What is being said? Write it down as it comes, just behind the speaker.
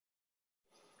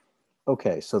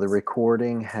Okay, so the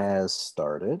recording has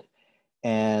started,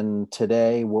 and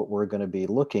today what we're going to be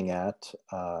looking at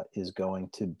is going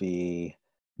to be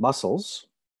muscles.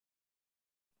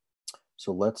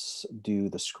 So let's do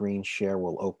the screen share.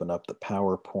 We'll open up the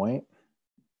PowerPoint.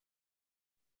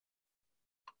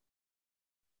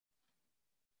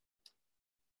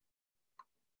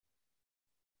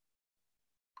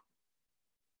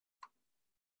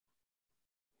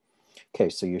 Okay,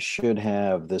 so you should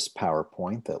have this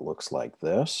PowerPoint that looks like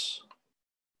this.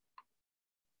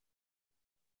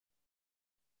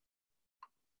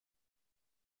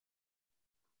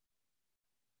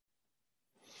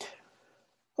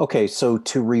 Okay, so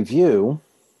to review,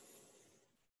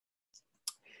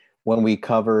 when we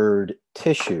covered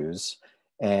tissues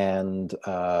and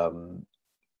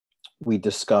we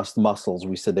discussed muscles,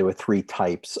 we said there were three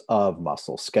types of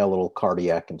muscle: skeletal,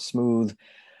 cardiac, and smooth.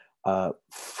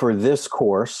 For this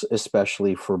course,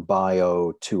 especially for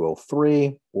Bio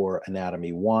 203 or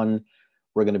Anatomy 1,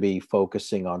 we're going to be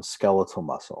focusing on skeletal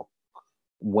muscle.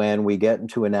 When we get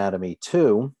into Anatomy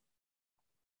 2,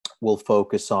 we'll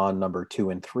focus on number 2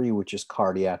 and 3, which is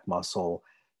cardiac muscle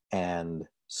and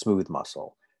smooth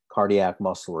muscle. Cardiac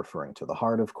muscle referring to the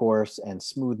heart, of course, and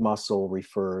smooth muscle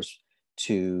refers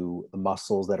to the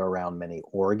muscles that are around many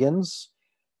organs,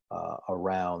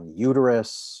 around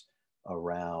uterus,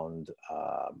 around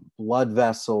blood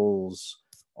vessels,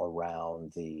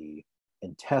 around the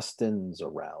intestines,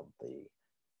 around the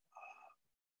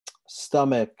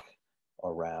stomach,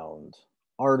 around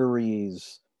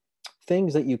arteries,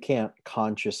 things that you can't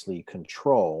consciously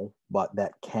control, but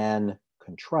that can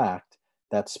contract.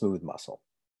 That's smooth muscle.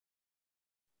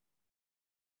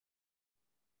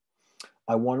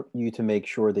 I want you to make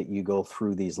sure that you go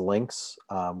through these links.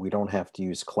 We don't have to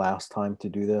use class time to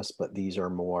do this, but these are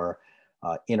more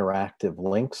interactive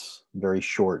links, very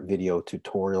short video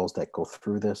tutorials that go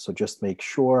through this. So just make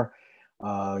sure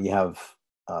you have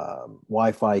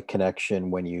Wi-Fi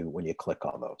connection when you click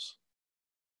on those.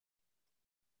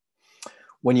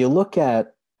 When you look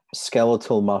at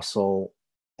skeletal muscle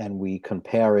and we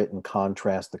compare it and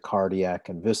contrast the cardiac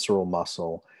and visceral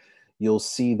muscle, you'll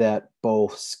see that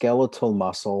both skeletal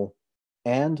muscle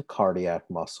and cardiac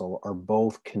muscle are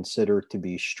both considered to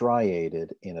be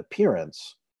striated in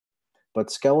appearance, but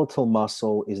skeletal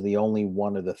muscle is the only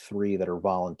one of the three that are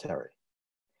voluntary.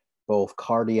 Both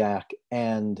cardiac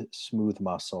and smooth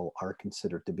muscle are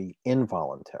considered to be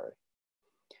involuntary.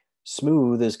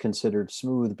 Smooth is considered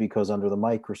smooth because under the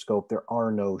microscope, there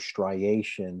are no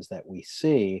striations that we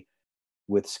see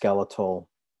with skeletal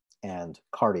and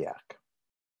cardiac.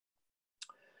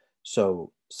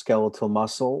 So skeletal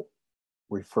muscle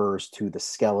refers to the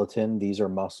skeleton. These are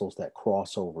muscles that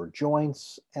cross over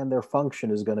joints, and their function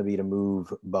is going to be to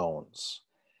move bones.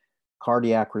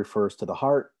 Cardiac refers to the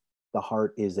heart. The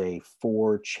heart is a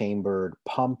four-chambered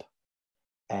pump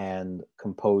and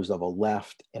composed of a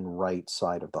left and right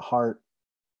side of the heart.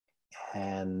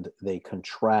 And they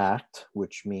contract,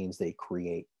 which means they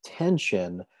create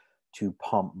tension to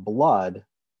pump blood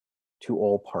to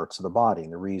all parts of the body.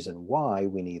 And the reason why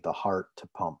we need the heart to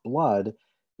pump blood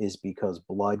is because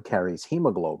blood carries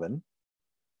hemoglobin,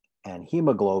 and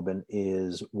hemoglobin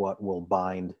is what will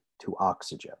bind to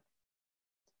oxygen.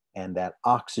 And that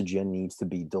oxygen needs to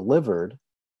be delivered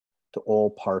to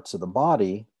all parts of the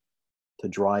body to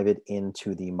drive it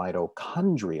into the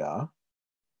mitochondria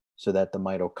so that the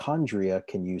mitochondria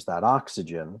can use that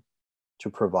oxygen to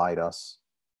provide us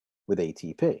with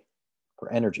ATP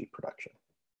for energy production.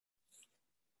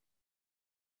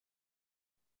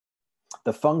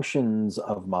 The functions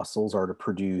of muscles are to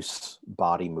produce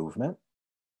body movement.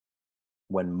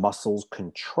 When muscles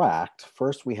contract,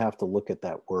 first we have to look at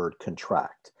that word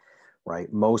contract,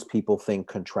 right? Most people think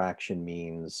contraction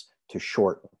means to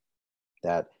shorten,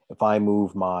 that if I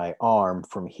move my arm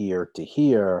from here to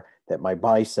here, that my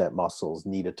bicep muscles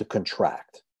needed to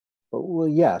contract. Well,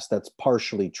 yes, that's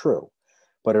partially true,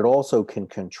 but it also can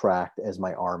contract as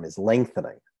my arm is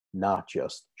lengthening, not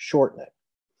just shortening.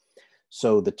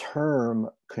 So the term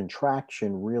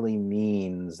contraction really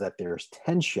means that there's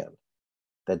tension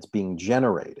that's being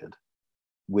generated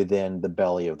within the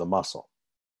belly of the muscle.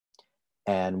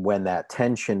 And when that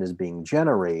tension is being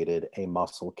generated, a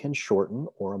muscle can shorten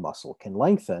or a muscle can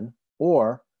lengthen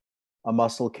or a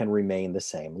muscle can remain the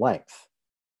same length,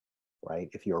 right?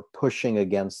 If you're pushing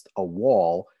against a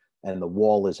wall and the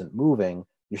wall isn't moving,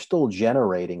 you're still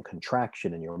generating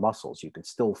contraction in your muscles. You can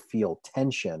still feel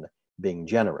tension being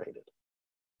generated.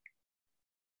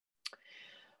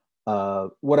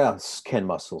 What else can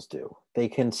muscles do? They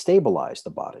can stabilize the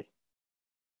body,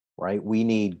 right? We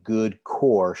need good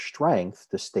core strength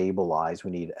to stabilize.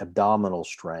 We need abdominal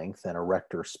strength and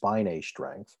erector spinae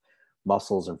strength,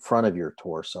 muscles in front of your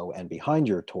torso and behind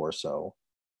your torso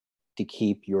to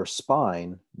keep your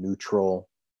spine neutral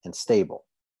and stable.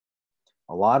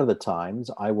 A lot of the times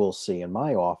I will see in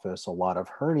my office a lot of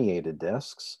herniated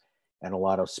discs and a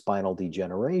lot of spinal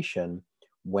degeneration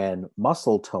when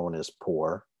muscle tone is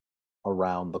poor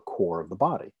around the core of the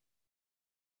body.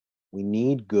 We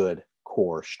need good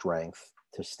core strength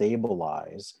to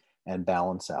stabilize and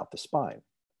balance out the spine.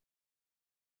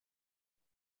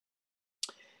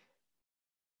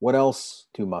 What else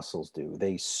do muscles do?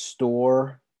 They're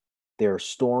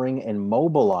storing and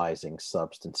mobilizing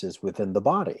substances within the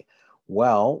body.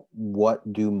 Well,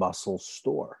 what do muscles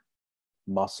store?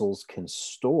 Muscles can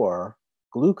store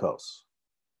glucose,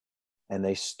 and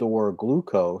they store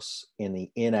glucose in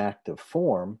the inactive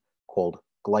form called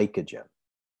glycogen.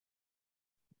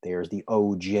 There's the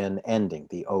ogen ending,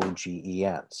 the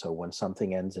OGEN. So when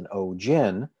something ends in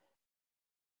ogen,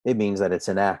 it means that it's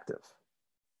inactive.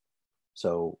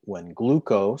 So when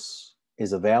glucose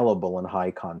is available in high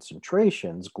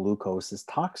concentrations, glucose is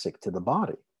toxic to the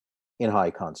body in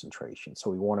high concentration.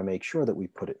 So we want to make sure that we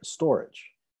put it in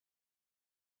storage.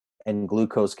 And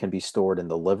glucose can be stored in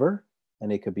the liver,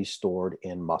 and it could be stored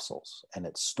in muscles, and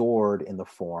it's stored in the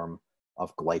form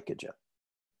of glycogen.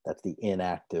 That's the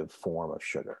inactive form of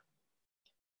sugar.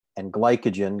 And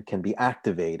glycogen can be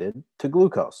activated to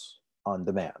glucose on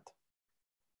demand.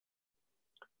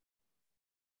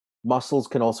 Muscles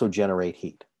can also generate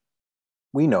heat.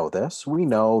 We know this. We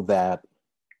know that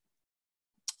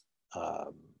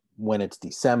when it's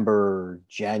December,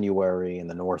 January in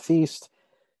the Northeast,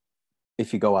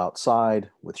 if you go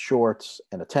outside with shorts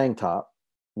and a tank top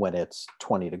when it's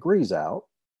 20 degrees out,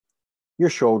 your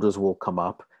shoulders will come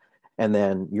up, and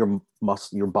then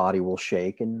your body will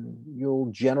shake, and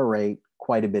you'll generate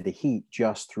quite a bit of heat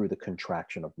just through the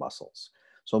contraction of muscles.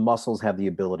 So muscles have the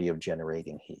ability of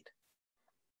generating heat.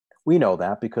 We know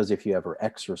that because if you ever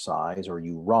exercise or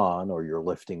you run or you're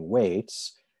lifting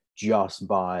weights, just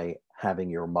by having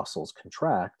your muscles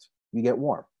contract, you get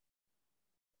warm.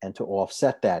 And to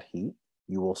offset that heat,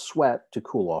 you will sweat to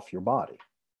cool off your body.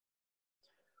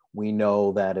 We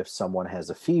know that if someone has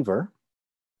a fever,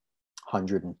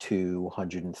 102,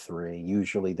 103,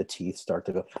 usually the teeth start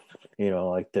to go,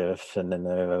 like this, and then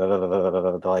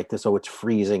like this. So it's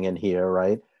freezing in here,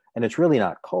 right? And it's really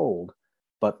not cold,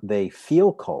 but they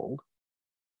feel cold,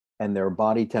 and their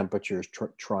body temperature is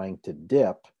trying to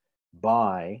dip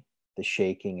by the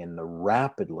shaking and the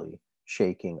rapidly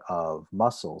shaking of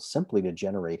muscles simply to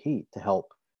generate heat, to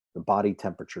help the body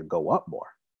temperature go up more.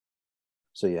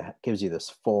 So it gives you this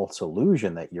false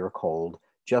illusion that you're cold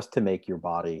just to make your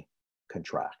body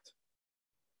contract.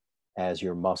 As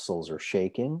your muscles are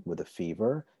shaking with a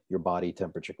fever, your body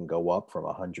temperature can go up from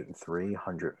 103,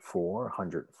 104,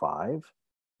 105.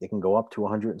 It can go up to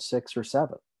 106 or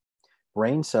 7.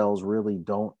 Brain cells really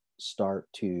don't start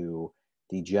to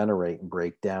degenerate and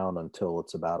break down until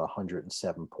it's about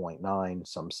 107.9,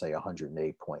 some say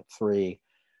 108.3,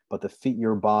 but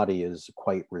your body is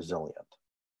quite resilient.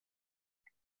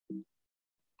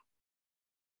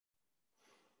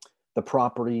 The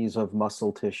properties of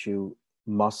muscle tissue: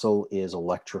 muscle is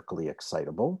electrically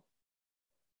excitable.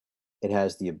 It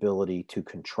has the ability to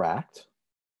contract,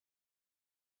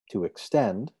 to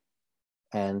extend,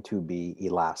 and to be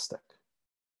elastic.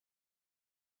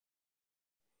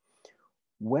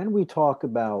 When we talk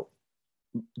about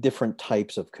different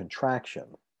types of contraction,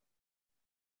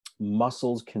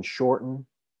 muscles can shorten,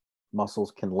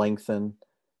 muscles can lengthen,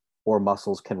 or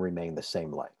muscles can remain the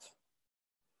same length.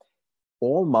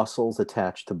 All muscles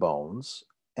attach to bones,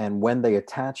 and when they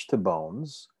attach to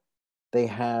bones, they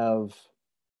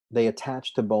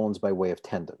attach to bones by way of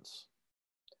tendons.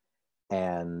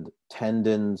 And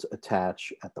tendons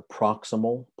attach at the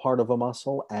proximal part of a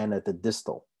muscle and at the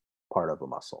distal part of a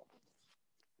muscle.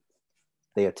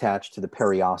 They attach to the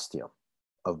periosteum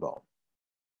of bone,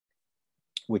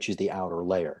 which is the outer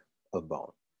layer of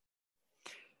bone.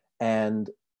 And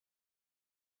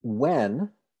when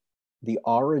the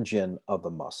origin of the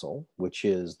muscle, which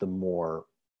is the more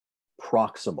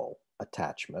proximal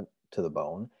attachment to the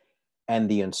bone, and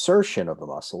the insertion of the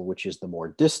muscle, which is the more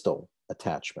distal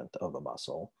attachment of the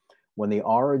muscle, when the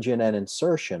origin and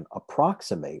insertion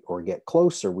approximate or get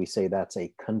closer, we say that's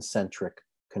a concentric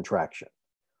contraction,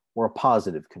 or a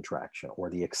positive contraction,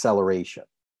 or the acceleration.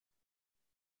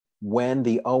 When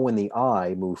the O and the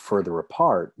I move further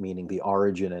apart, meaning the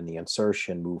origin and the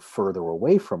insertion move further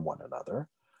away from one another,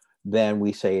 then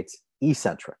we say it's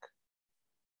eccentric.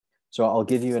 So I'll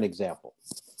give you an example.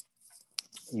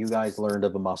 you guys learned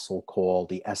of a muscle called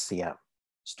the SCM,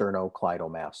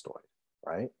 sternocleidomastoid,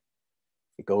 right?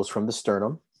 It goes from the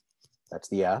sternum, that's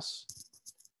the S.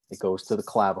 It goes to the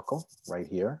clavicle right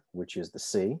here, which is the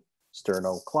C,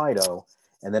 sternocleido,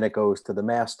 and then it goes to the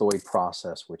mastoid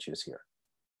process, which is here.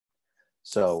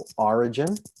 So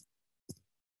origin,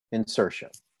 insertion,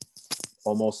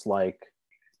 almost like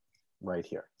right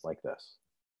here, like this.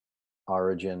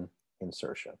 Origin,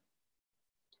 insertion.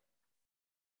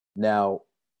 Now,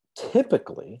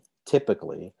 typically,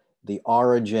 the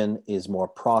origin is more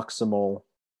proximal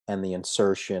and the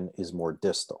insertion is more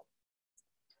distal.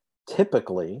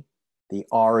 Typically, the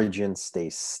origin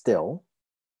stays still,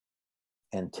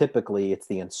 and typically it's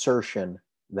the insertion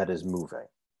that is moving.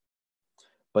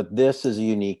 But this is a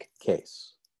unique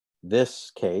case.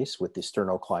 This case with the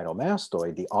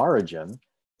sternocleidomastoid, the origin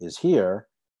is here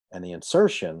and the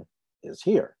insertion is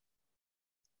here.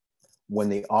 When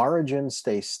the origin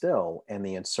stays still and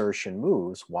the insertion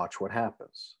moves, watch what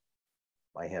happens.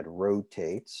 My head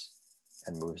rotates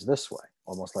and moves this way,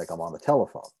 almost like I'm on the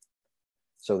telephone.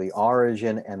 So the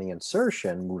origin and the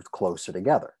insertion moved closer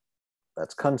together.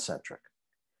 That's concentric.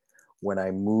 When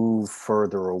I move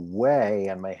further away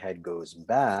and my head goes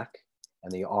back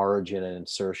and the origin and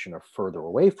insertion are further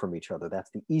away from each other, that's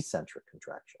the eccentric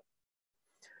contraction.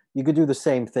 You could do the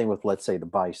same thing with, let's say, the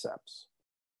biceps.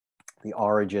 The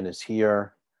origin is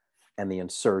here and the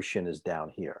insertion is down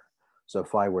here. So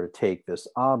if I were to take this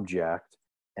object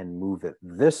and move it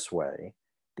this way,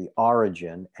 the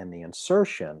origin and the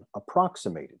insertion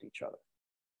approximated each other.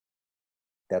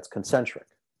 That's concentric.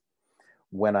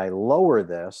 When I lower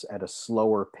this at a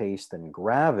slower pace than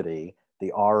gravity,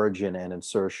 the origin and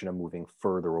insertion are moving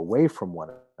further away from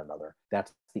one another.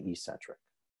 That's the eccentric.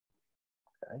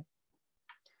 Okay.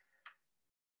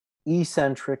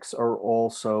 Eccentrics are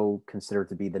also considered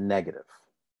to be the negative.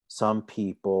 Some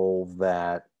people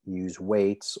that use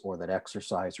weights or that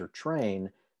exercise or train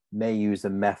may use a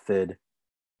method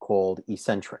called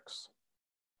eccentrics,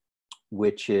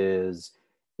 which is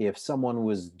if someone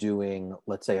was doing,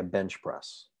 let's say, a bench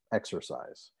press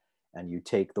exercise, and you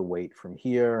take the weight from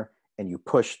here and you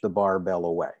push the barbell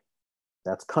away.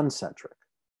 That's concentric.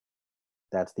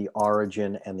 That's the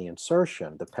origin and the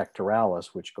insertion, the pectoralis,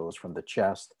 which goes from the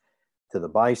chest to the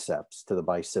biceps, to the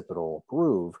bicipital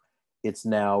groove. It's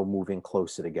now moving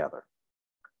closer together.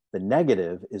 The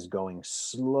negative is going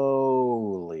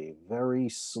slowly, very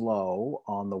slow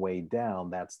on the way down.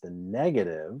 That's the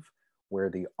negative, where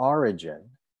the origin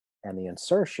and the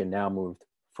insertion now moved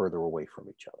further away from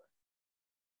each other.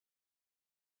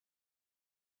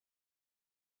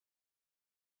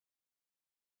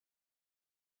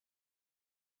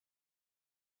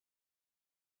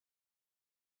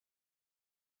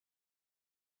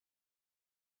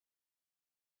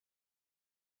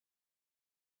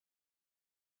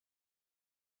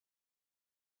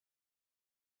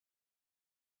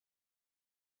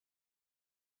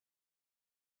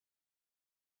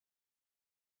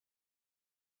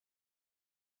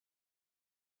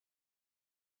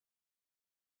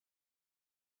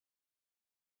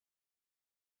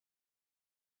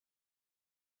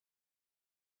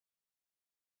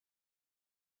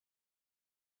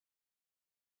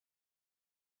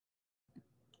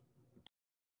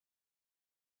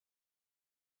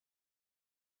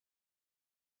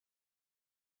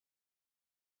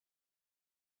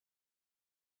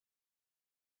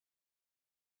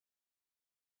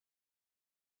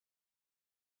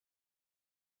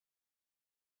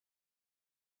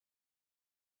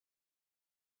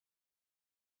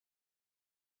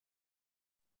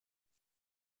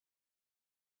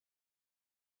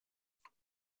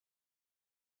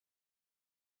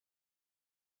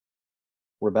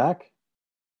 We're back.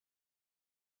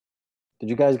 Did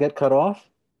you guys get cut off?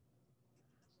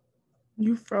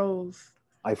 You froze.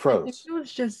 I froze. I think it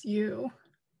was just you.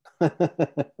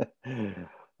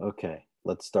 Okay,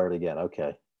 let's start again.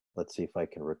 Okay, let's see if I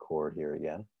can record here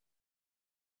again.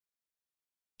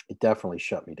 It definitely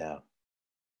shut me down.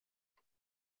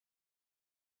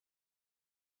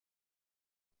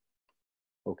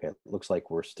 Okay, looks like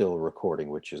we're still recording,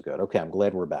 which is good. Okay, I'm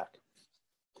glad we're back.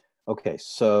 Okay,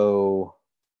 so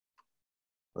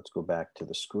let's go back to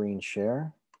the screen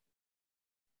share.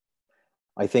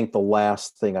 I think the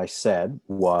last thing I said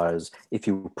was if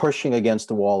you're pushing against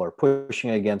the wall or pushing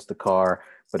against the car,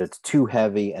 but it's too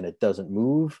heavy and it doesn't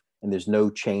move and there's no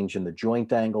change in the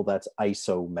joint angle, that's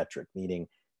isometric, meaning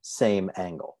same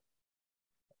angle.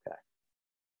 Okay.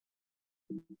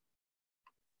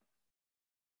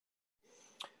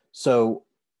 So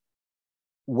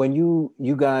when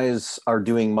you guys are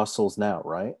doing muscles now,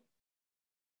 right?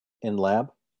 In lab?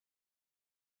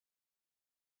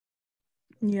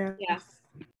 Yes. Yeah.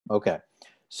 Okay.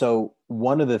 So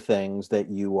one of the things that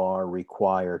you are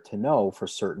required to know for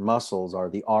certain muscles are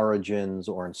the origins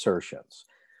or insertions.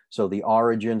 So the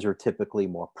origins are typically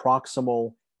more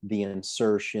proximal. The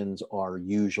insertions are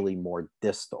usually more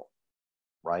distal,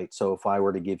 right? So if I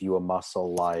were to give you a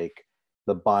muscle like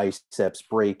the biceps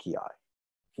brachii,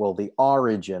 well, the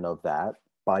origin of that,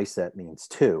 bicep means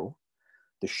two,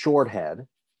 the short head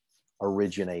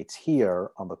originates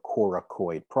here on the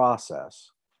coracoid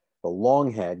process. The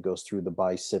long head goes through the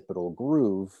bicipital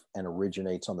groove and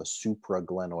originates on the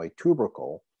supraglenoid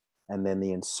tubercle. And then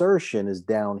the insertion is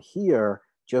down here,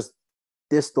 just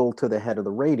distal to the head of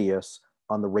the radius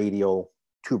on the radial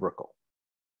tubercle,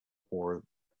 or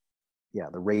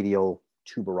the radial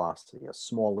tuberosity, a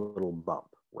small little bump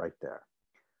right there.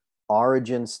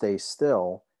 Origin stays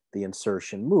still, the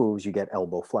insertion moves, you get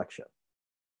elbow flexion.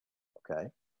 Okay.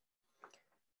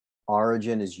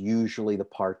 Origin is usually the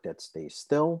part that stays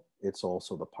still. It's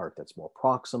also the part that's more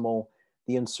proximal.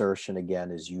 The insertion,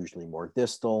 again, is usually more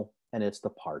distal, and it's the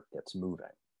part that's moving.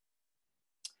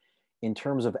 In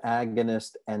terms of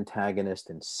agonist, antagonist,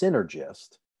 and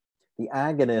synergist, the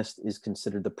agonist is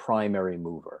considered the primary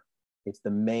mover. It's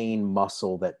the main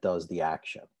muscle that does the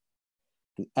action.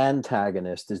 The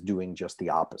antagonist is doing just the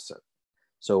opposite.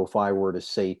 So if I were to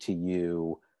say to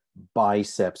you,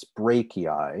 biceps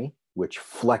brachii, which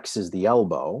flexes the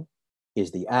elbow,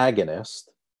 is the agonist,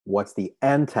 what's the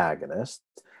antagonist?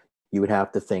 You would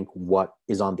have to think what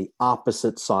is on the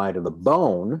opposite side of the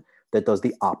bone that does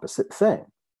the opposite thing.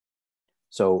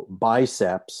 So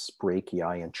biceps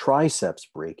brachii and triceps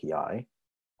brachii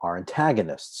are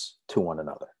antagonists to one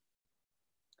another.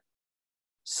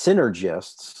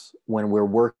 Synergists, when we're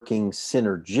working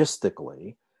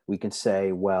synergistically, we can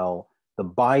say, well, the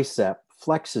bicep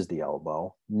flexes the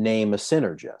elbow, name a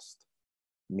synergist,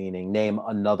 meaning name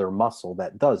another muscle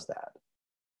that does that.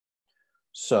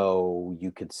 So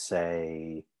you could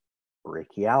say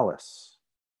brachialis,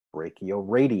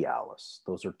 brachioradialis.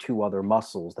 Those are two other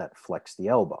muscles that flex the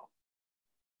elbow.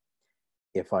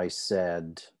 If I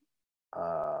said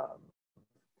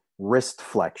wrist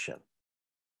flexion,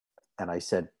 and I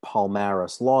said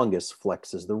palmaris longus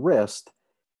flexes the wrist,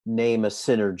 name a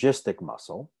synergistic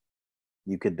muscle.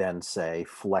 You could then say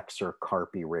flexor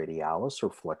carpi radialis or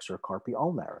flexor carpi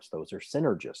ulnaris. Those are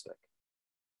synergistic.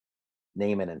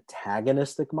 Name an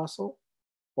antagonistic muscle.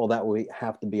 Well, that would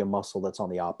have to be a muscle that's on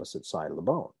the opposite side of the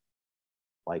bone,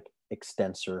 like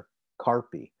extensor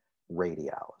carpi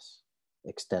radialis,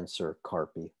 extensor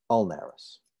carpi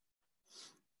ulnaris.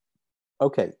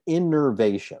 Okay,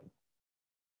 innervation.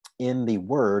 In the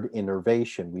word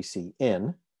innervation, we see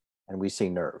in and we see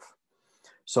nerve.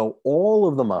 So all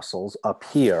of the muscles up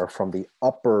here from the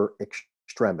upper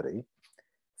extremity,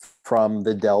 from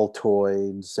the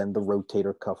deltoids and the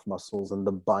rotator cuff muscles and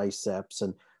the biceps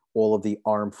and all of the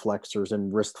arm flexors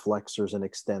and wrist flexors and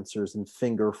extensors and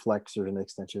finger flexors and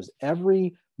extensors,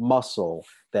 every muscle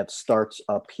that starts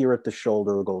up here at the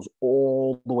shoulder goes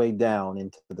all the way down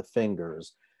into the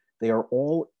fingers. They are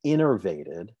all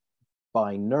innervated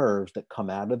by nerves that come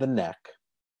out of the neck,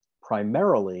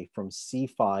 primarily from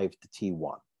C5 to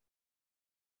T1.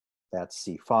 That's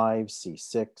C5,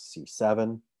 C6,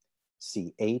 C7,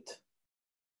 C8,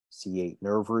 C8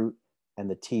 nerve root,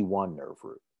 and the T1 nerve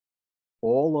root.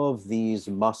 All of these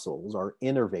muscles are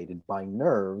innervated by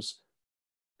nerves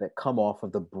that come off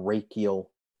of the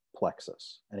brachial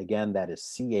plexus. And again, that is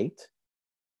C5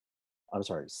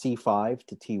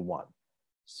 to T1.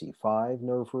 C5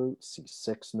 nerve root,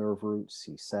 C6 nerve root,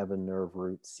 C7 nerve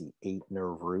root, C8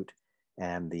 nerve root,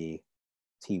 and the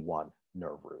T1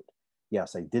 nerve root.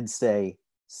 Yes, I did say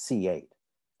C8.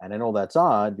 And I know that's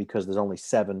odd because there's only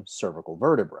 7 cervical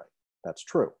vertebrae. That's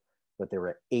true. But there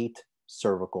are 8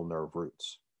 cervical nerve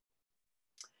roots.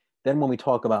 Then when we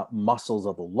talk about muscles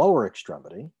of the lower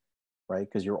extremity, right,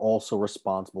 because you're also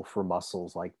responsible for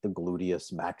muscles like the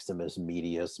gluteus maximus,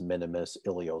 medius, minimus,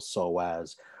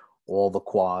 iliopsoas, all the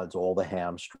quads, all the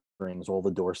hamstrings, all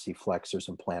the dorsiflexors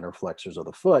and plantar flexors of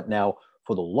the foot. Now,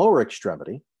 for the lower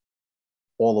extremity,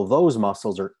 all of those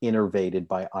muscles are innervated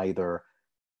by either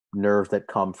nerves that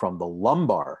come from the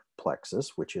lumbar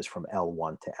plexus, which is from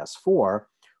L1 to S4,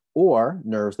 or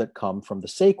nerves that come from the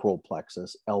sacral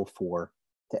plexus, L4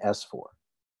 to S4.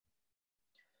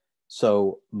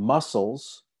 So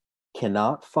muscles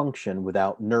cannot function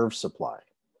without nerve supply,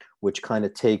 which kind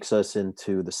of takes us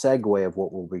into the segue of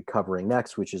what we'll be covering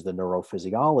next, which is the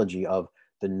neurophysiology of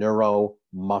the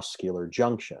neuromuscular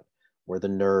junction, where the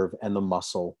nerve and the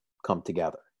muscle come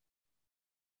together.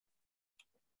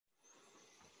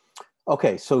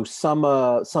 Okay, so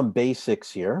some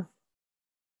basics here.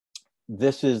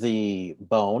 this is the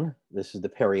bone. This is the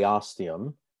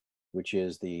periosteum, which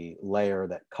is the layer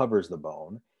that covers the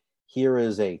bone. Here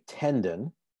is a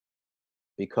tendon,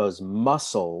 because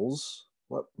muscles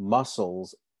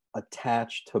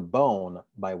attach to bone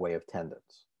by way of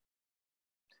tendons.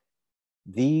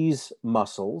 These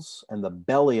muscles and the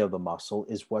belly of the muscle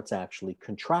is what's actually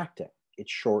contracting.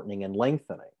 It's shortening and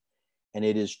lengthening, and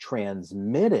it is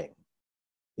transmitting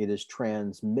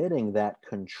that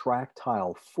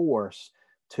contractile force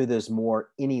to this more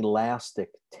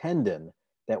inelastic tendon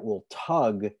that will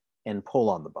tug and pull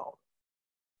on the bone,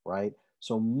 right?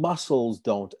 So muscles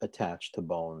don't attach to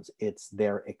bones. It's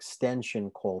their extension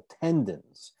called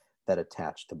tendons that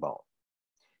attach to bone.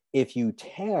 If you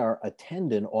tear a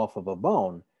tendon off of a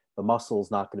bone, the muscle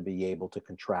is not going to be able to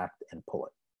contract and pull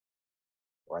it,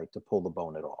 right? To pull the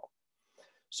bone at all.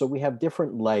 So we have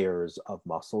different layers of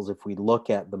muscles. If we look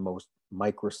at the most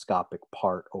microscopic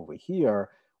part over here,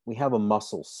 we have a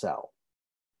muscle cell.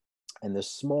 And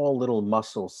this small little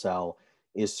muscle cell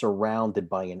is surrounded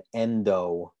by an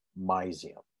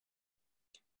endomysium.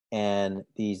 And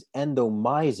these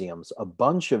endomysiums, a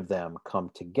bunch of them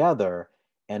come together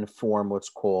and form what's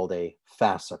called a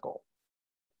fascicle.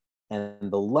 And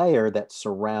the layer that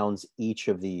surrounds each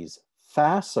of these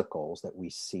fascicles that we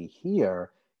see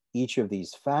here, each of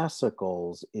these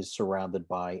fascicles is surrounded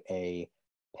by a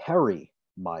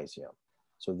perimysium.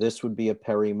 So this would be a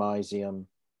perimysium.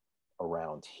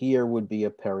 Around here would be a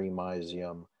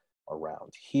perimysium.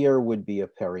 Around here would be a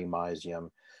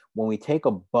perimysium. When we take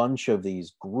a bunch of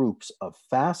these groups of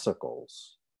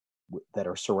fascicles that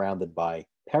are surrounded by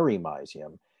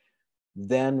perimysium,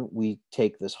 then we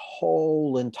take this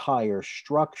whole entire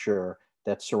structure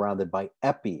that's surrounded by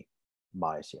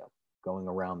epimysium, going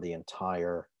around the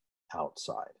entire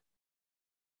outside.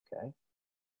 Okay.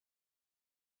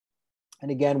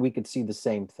 And again, we could see the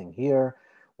same thing here.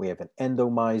 We have an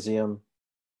endomysium,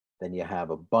 then you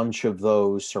have a bunch of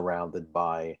those surrounded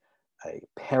by a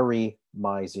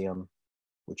perimysium,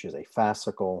 which is a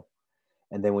fascicle.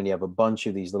 And then when you have a bunch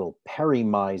of these little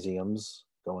perimysiums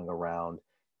going around,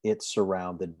 it's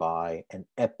surrounded by an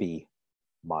epimysium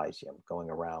going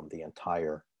around the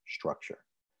entire structure.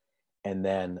 And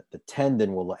then the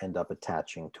tendon will end up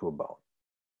attaching to a bone.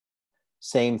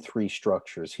 Same three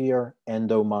structures here: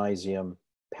 endomysium,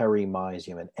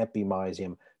 perimysium, and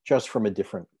epimysium, just from a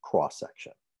different cross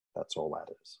section. That's all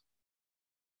that is.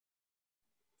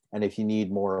 And if you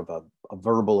need more of a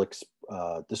verbal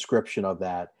description of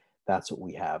that, that's what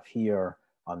we have here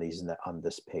on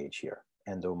this page here: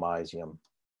 endomysium,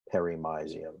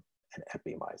 perimysium, and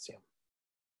epimysium.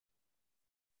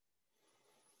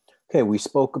 Okay, we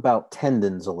spoke about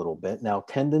tendons a little bit. Now,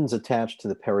 tendons attach to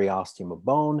the periosteum of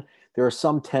bone. There are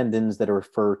some tendons that are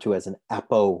referred to as an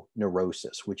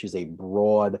aponeurosis, which is a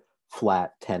broad,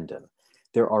 flat tendon.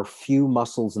 There are few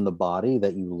muscles in the body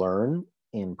that you learn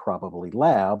in probably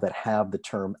lab that have the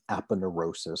term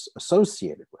aponeurosis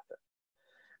associated with it.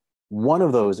 One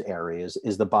of those areas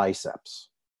is the biceps.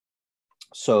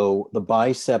 So the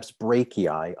biceps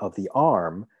brachii of the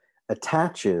arm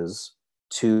attaches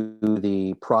to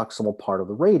the proximal part of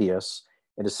the radius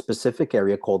in a specific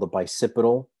area called the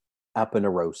bicipital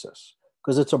aponeurosis,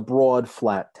 because it's a broad,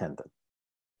 flat tendon.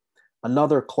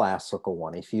 Another classical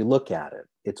one, if you look at it,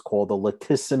 it's called the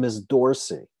latissimus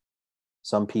dorsi.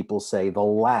 Some people say the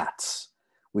lats,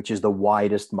 which is the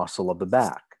widest muscle of the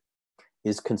back,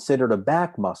 is considered a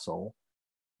back muscle,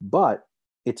 but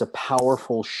it's a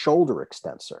powerful shoulder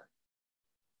extensor.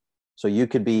 So you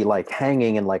could be like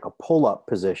hanging in like a pull-up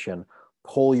position,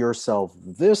 pull yourself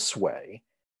this way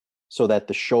so that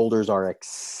the shoulders are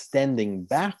extending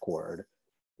backward.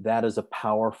 That is a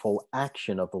powerful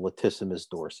action of the latissimus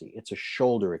dorsi. It's a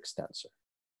shoulder extensor.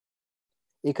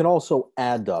 It can also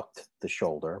adduct the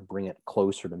shoulder, bring it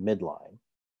closer to midline.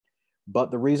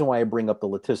 But the reason why I bring up the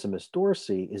latissimus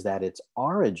dorsi is that its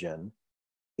origin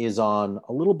is on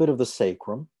a little bit of the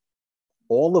sacrum,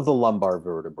 all of the lumbar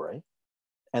vertebrae,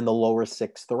 and the lower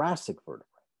 6 thoracic vertebrae.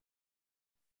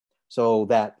 So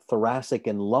that thoracic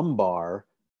and lumbar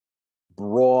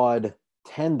broad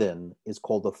tendon is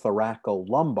called the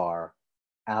thoracolumbar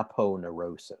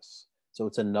aponeurosis. So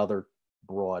it's another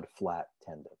broad, flat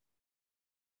tendon.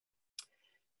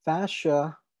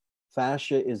 Fascia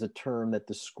is a term that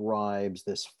describes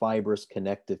this fibrous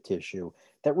connective tissue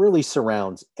that really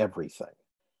surrounds everything.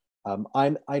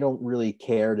 I don't really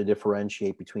care to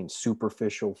differentiate between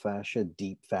superficial fascia,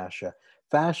 deep fascia.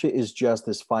 Fascia is just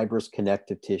this fibrous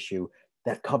connective tissue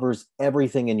that covers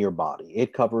everything in your body.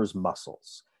 It covers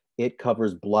muscles. It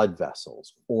covers blood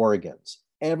vessels, organs.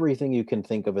 Everything you can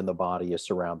think of in the body is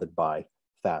surrounded by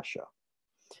fascia.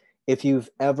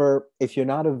 if you're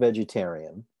not a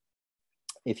vegetarian,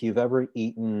 if you've ever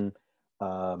eaten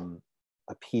a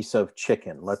piece of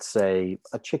chicken, let's say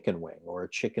a chicken wing or a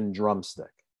chicken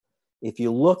drumstick, if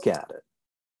you look at it,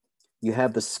 you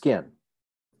have the skin.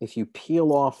 If you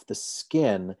peel off the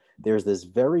skin, there's this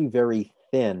very, very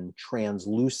thin,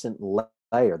 translucent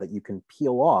layer that you can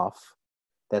peel off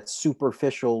that's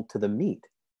superficial to the meat.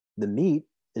 The meat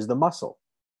is the muscle.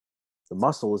 The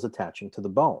muscle is attaching to the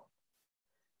bone.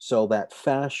 So that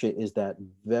fascia is that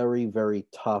very, very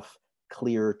tough,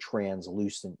 clear,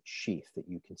 translucent sheath that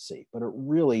you can see, but it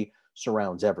really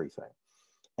surrounds everything.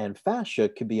 And fascia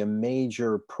could be a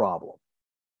major problem,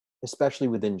 especially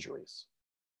with injuries.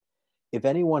 If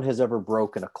anyone has ever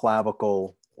broken a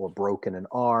clavicle or broken an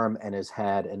arm and has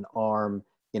had an arm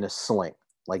in a sling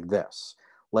like this,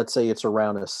 let's say it's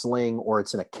around a sling or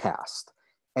it's in a cast,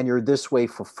 and you're this way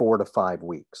for 4 to 5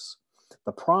 weeks.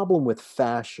 The problem with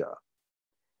fascia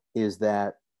is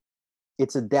that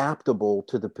it's adaptable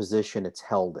to the position it's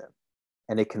held in,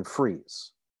 and it can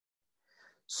freeze.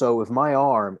 So if my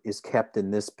arm is kept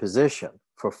in this position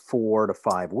for 4 to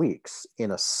 5 weeks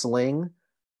in a sling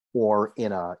or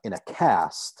in a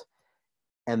cast,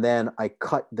 and then I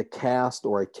cut the cast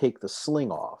or I take the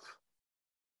sling off,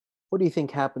 what do you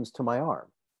think happens to my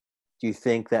arm? Do you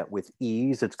think that with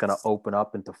ease it's going to open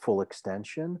up into full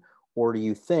extension? Or do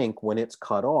you think when it's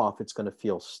cut off, it's going to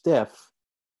feel stiff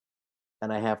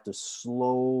and I have to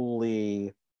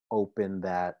slowly open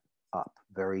that up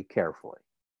very carefully,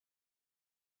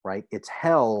 right? It's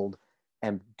held,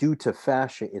 and due to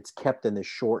fascia, it's kept in this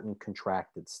shortened,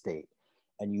 contracted state.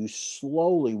 And you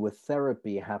slowly, with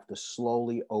therapy, have to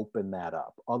slowly open that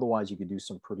up. Otherwise, you could do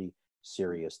some pretty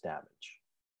serious damage.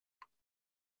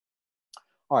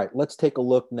 All right, let's take a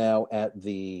look now at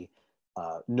the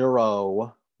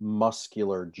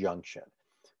neuromuscular junction.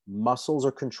 Muscles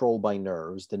are controlled by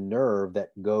nerves. The nerve that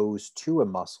goes to a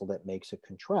muscle that makes it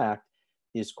contract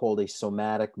is called a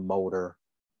somatic motor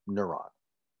neuron.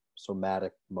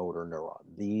 Somatic motor neuron.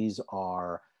 These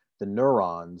are the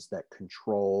neurons that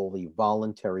control the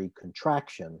voluntary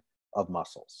contraction of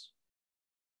muscles.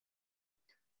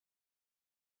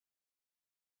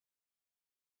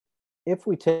 If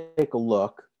we take a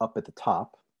look up at the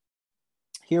top,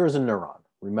 here is a neuron.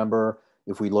 Remember,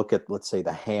 if we look at, let's say,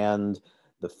 the hand,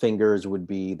 the fingers would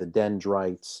be the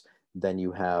dendrites, then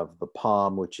you have the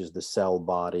palm, which is the cell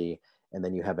body, and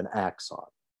then you have an axon,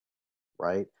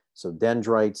 right? So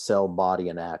dendrite, cell body,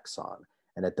 and axon.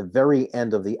 And at the very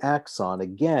end of the axon,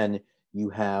 again, you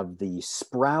have the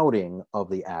sprouting of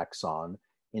the axon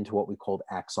into what we call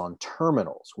axon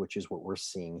terminals, which is what we're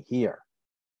seeing here.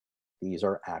 These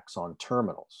are axon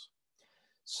terminals.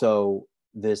 So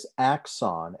this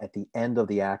axon, at the end of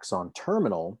the axon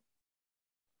terminal,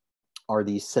 are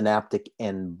these synaptic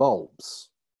end bulbs,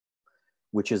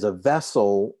 which is a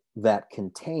vessel that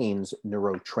contains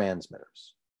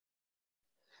neurotransmitters.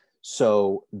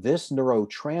 So this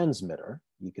neurotransmitter,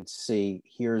 you can see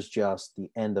here's just the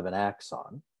end of an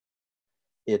axon.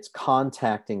 It's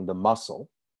contacting the muscle.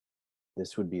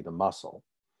 This would be the muscle.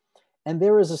 And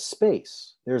there is a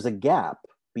space, there's a gap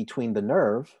between the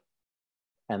nerve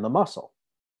and the muscle.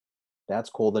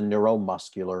 That's called the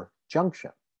neuromuscular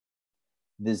junction.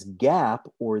 This gap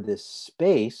or this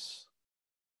space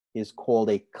is called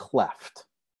a cleft.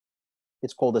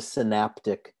 It's called a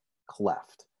synaptic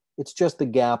cleft. It's just a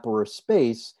gap or a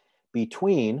space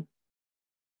between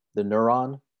the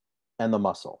neuron and the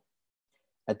muscle.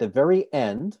 At the very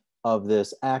end of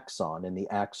this axon, in the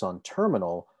axon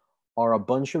terminal, are a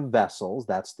bunch of vessels.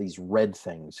 That's these red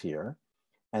things here.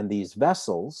 And these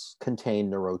vessels contain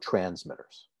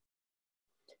neurotransmitters.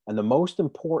 And the most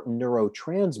important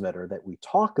neurotransmitter that we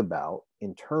talk about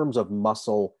in terms of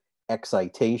muscle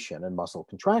excitation and muscle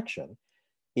contraction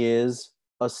is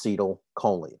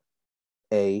acetylcholine,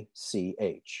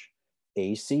 ACH.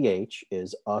 ACH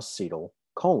is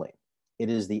acetylcholine. It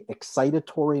is the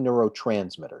excitatory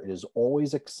neurotransmitter. It is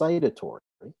always excitatory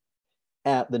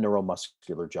at the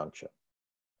neuromuscular junction.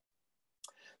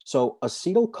 So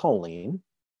acetylcholine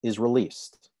is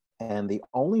released. And the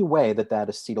only way that that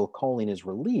acetylcholine is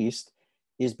released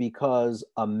is because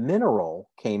a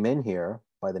mineral came in here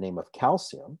by the name of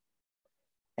calcium,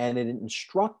 and it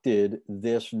instructed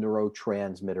this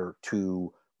neurotransmitter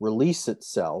to release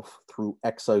itself through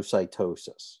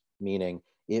exocytosis, meaning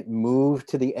it moved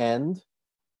to the end,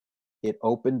 it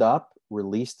opened up,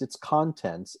 released its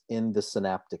contents in the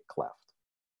synaptic cleft.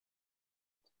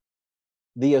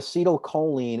 The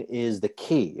acetylcholine is the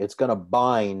key. It's going to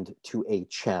bind to a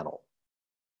channel.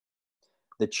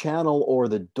 The channel or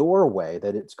the doorway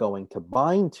that it's going to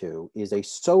bind to is a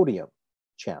sodium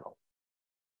channel.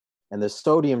 And the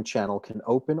sodium channel can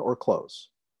open or close.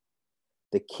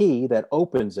 The key that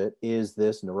opens it is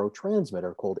this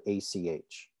neurotransmitter called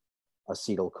ACH,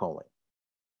 acetylcholine.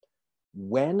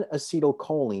 When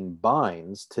acetylcholine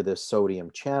binds to this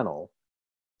sodium channel,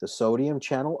 the sodium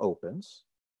channel opens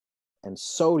and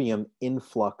sodium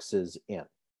influxes in.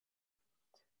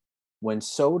 When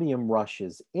sodium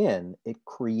rushes in, it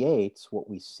creates what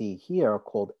we see here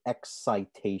called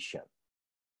excitation.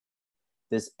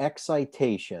 This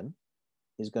excitation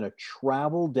is going to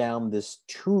travel down this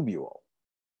tubule.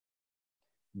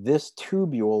 This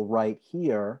tubule right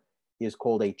here is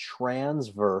called a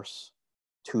transverse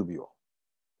tubule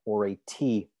or a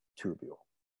T tubule.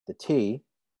 The T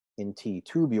in T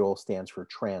tubule stands for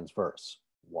transverse.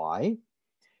 Why?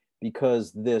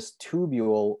 Because this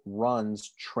tubule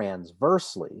runs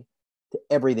transversely to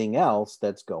everything else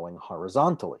that's going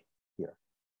horizontally here.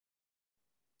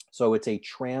 So it's a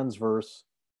transverse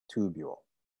tubule.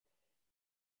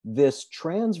 This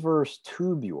transverse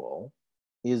tubule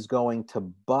is going to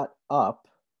butt up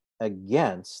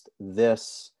against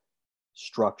this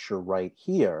structure right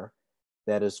here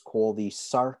that is called the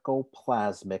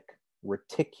sarcoplasmic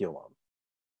reticulum,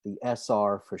 the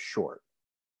SR for short.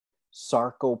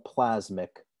 Sarcoplasmic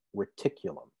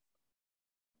reticulum.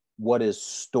 What is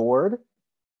stored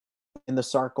in the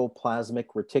sarcoplasmic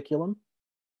reticulum?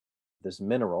 This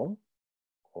mineral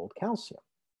called calcium.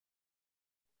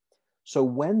 So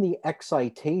when the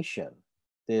excitation,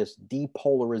 this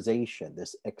depolarization,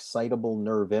 this excitable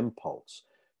nerve impulse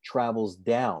travels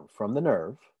down from the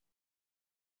nerve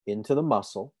into the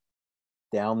muscle,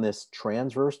 down this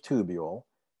transverse tubule,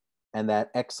 and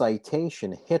that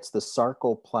excitation hits the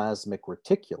sarcoplasmic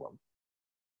reticulum,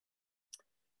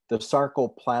 the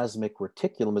sarcoplasmic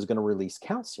reticulum is going to release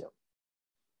calcium.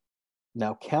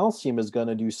 Now, calcium is going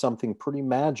to do something pretty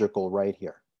magical right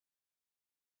here.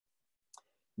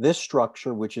 This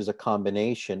structure, which is a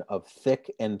combination of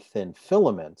thick and thin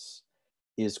filaments,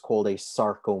 is called a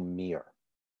sarcomere.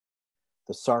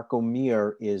 The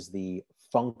sarcomere is the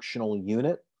functional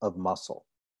unit of muscle.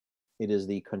 It is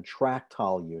the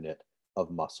contractile unit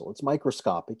of muscle. It's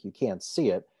microscopic, you can't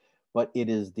see it, but it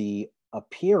is the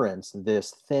appearance,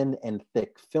 this thin and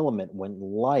thick filament, when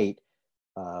light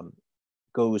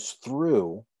goes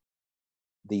through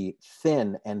the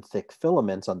thin and thick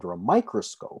filaments under a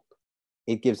microscope,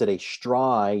 it gives it a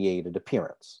striated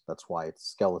appearance. That's why its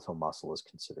skeletal muscle is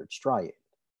considered striated.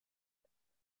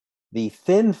 The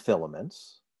thin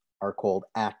filaments are called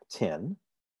actin,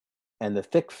 and the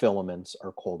thick filaments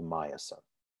are called myosin.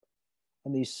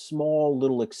 And these small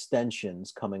little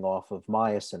extensions coming off of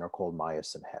myosin are called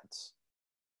myosin heads.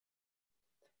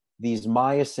 These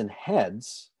myosin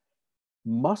heads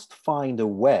must find a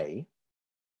way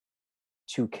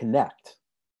to connect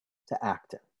to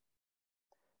actin.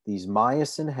 These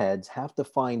myosin heads have to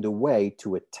find a way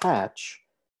to attach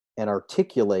and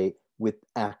articulate with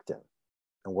actin.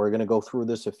 And we're going to go through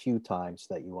this a few times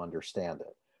so that you understand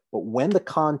it. But when the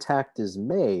contact is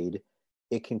made,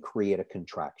 it can create a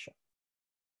contraction.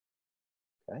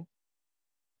 Okay?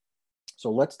 So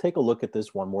let's take a look at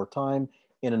this one more time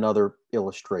in another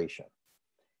illustration.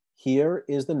 Here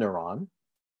is the neuron.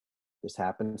 This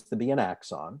happens to be an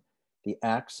axon. The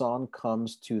axon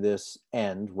comes to this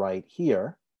end right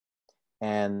here.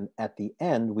 And at the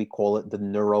end, we call it the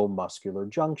neuromuscular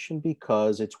junction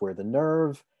because it's where the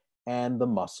nerve and the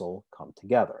muscle come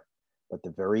together. But the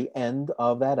very end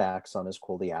of that axon is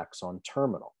called the axon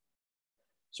terminal.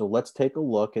 So let's take a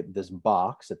look at this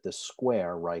box, at this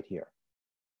square right here.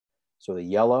 So the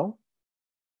yellow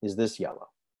is this yellow.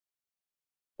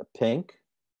 The pink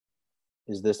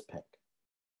is this pink.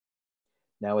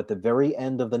 Now at the very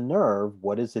end of the nerve,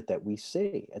 what is it that we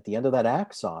see? At the end of that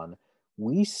axon,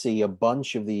 we see a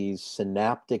bunch of these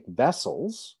synaptic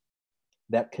vessels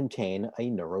that contain a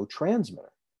neurotransmitter.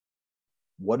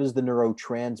 What is the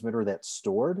neurotransmitter that's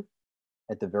stored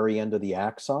at the very end of the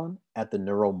axon, at the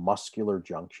neuromuscular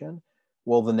junction?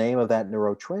 Well, the name of that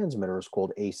neurotransmitter is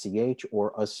called ACH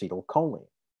or acetylcholine.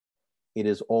 It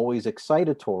is always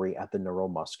excitatory at the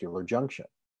neuromuscular junction.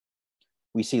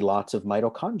 We see lots of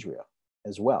mitochondria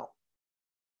as well.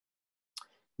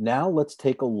 Now let's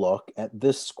take a look at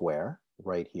this square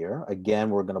right here.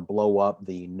 Again, we're going to blow up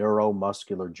the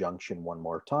neuromuscular junction one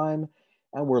more time,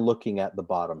 and we're looking at the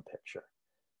bottom picture.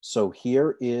 So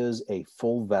here is a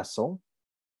full vessel.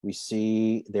 We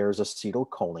see there's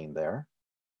acetylcholine there.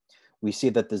 We see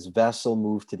that this vessel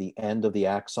moved to the end of the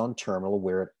axon terminal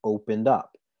where it opened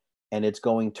up, and it's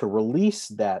going to release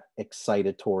that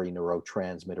excitatory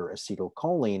neurotransmitter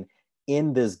acetylcholine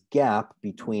in this gap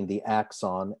between the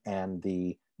axon and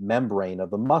the membrane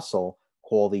of the muscle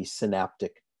called the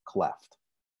synaptic cleft.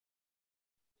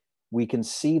 we can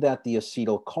see that the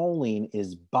acetylcholine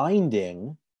is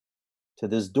binding to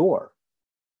this door,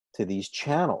 to these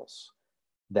channels.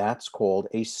 That's called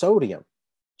a sodium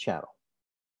channel.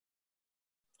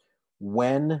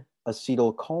 When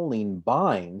acetylcholine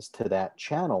binds to that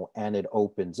channel and it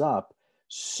opens up,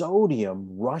 sodium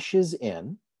rushes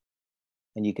in,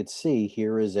 and you can see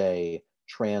here is a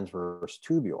transverse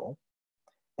tubule,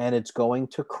 and it's going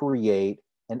to create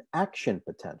an action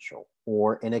potential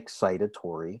or an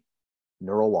excitatory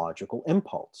neurological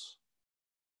impulse.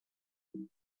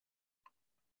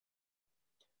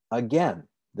 Again,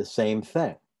 the same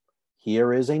thing.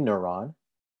 Here is a neuron.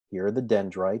 Here are the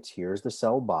dendrites. Here's the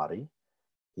cell body.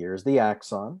 Here's the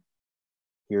axon.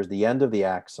 Here's the end of the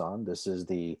axon. This is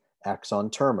the axon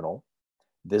terminal.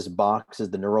 This box is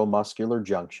the neuromuscular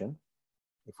junction.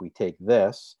 If we take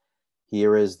this,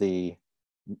 here is the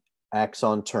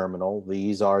axon terminal.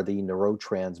 These are the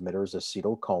neurotransmitters,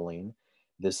 acetylcholine.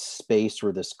 This space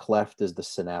or this cleft is the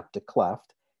synaptic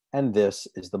cleft, and this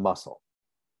is the muscle.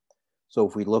 So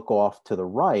if we look off to the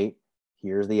right,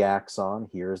 here's the axon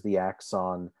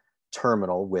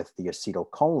terminal with the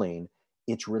acetylcholine.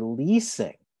 It's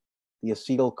releasing the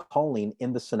acetylcholine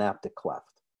in the synaptic cleft.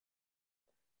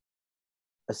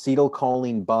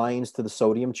 Acetylcholine binds to the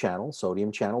sodium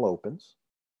channel opens.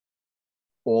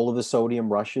 All of the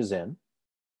sodium rushes in.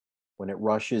 When it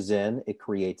rushes in, it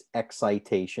creates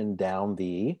excitation down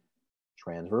the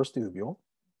transverse tubule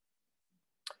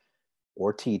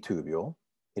or T-tubule.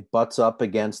 It butts up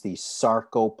against the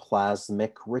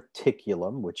sarcoplasmic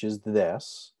reticulum, which is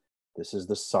this. This is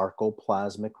the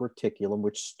sarcoplasmic reticulum,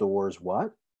 which stores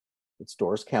what? It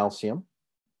stores calcium.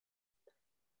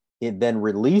 It then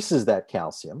releases that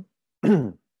calcium.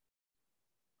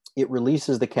 It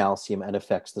releases the calcium and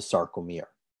affects the sarcomere.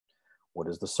 What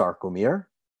is the sarcomere?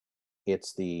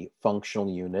 It's the functional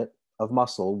unit of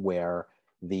muscle where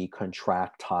the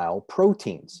contractile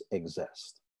proteins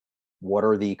exist. What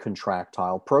are the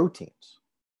contractile proteins?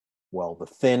 Well, the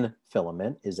thin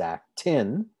filament is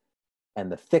actin,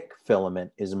 and the thick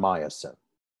filament is myosin.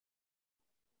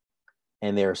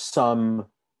 And there's some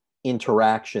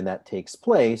interaction that takes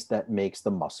place that makes the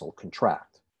muscle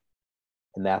contract.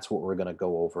 And that's what we're going to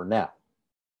go over now.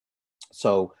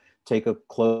 So take a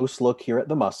close look here at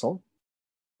the muscle.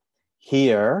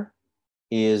 Here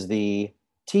is the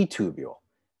T-tubule.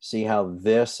 See how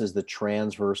this is the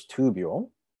transverse tubule.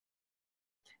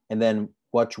 And then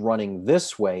what's running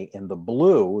this way in the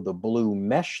blue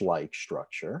mesh-like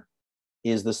structure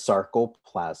is the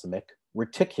sarcoplasmic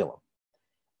reticulum.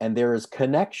 And there is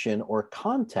connection or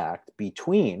contact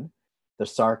between the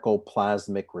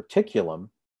sarcoplasmic reticulum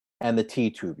and the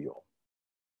T-tubule.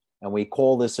 And we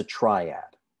call this a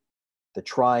triad. The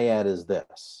triad is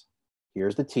this.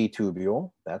 Here's the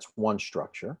T-tubule. That's one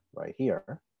structure right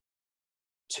here.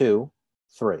 2,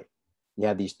 3. You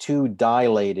have these two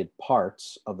dilated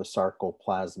parts of the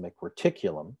sarcoplasmic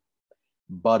reticulum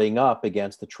butting up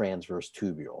against the transverse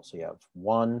tubule. So you have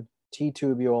one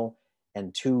T-tubule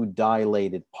and two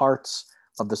dilated parts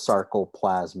of the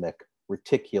sarcoplasmic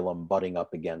reticulum butting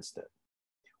up against it.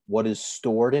 What is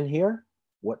stored in here?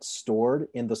 What's stored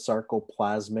in the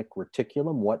sarcoplasmic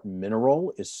reticulum? What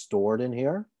mineral is stored in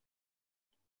here?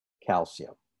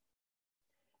 Calcium.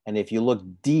 And if you look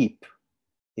deep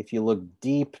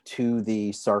to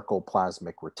the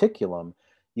sarcoplasmic reticulum,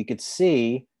 you could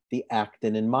see the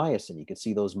actin and myosin. You could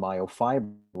see those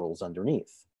myofibrils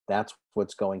underneath. That's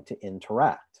what's going to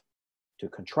interact, to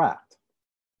contract.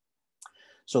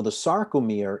 So the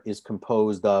sarcomere is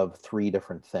composed of 3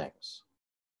 different things.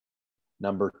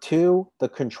 Number 2, the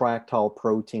contractile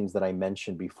proteins that I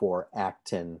mentioned before,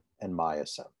 actin and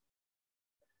myosin.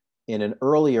 In an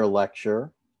earlier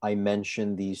lecture, I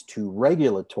mentioned these 2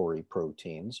 regulatory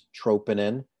proteins,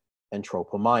 troponin and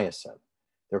tropomyosin.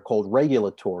 They're called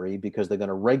regulatory because they're going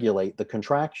to regulate the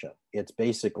contraction. It's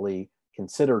basically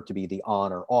considered to be the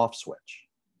on or off switch.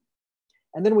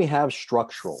 And then we have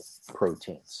structural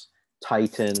proteins,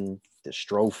 titin,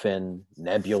 dystrophin,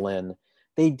 nebulin.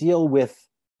 They deal with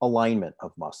alignment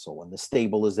of muscle and the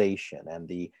stabilization and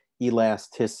the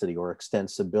elasticity or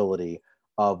extensibility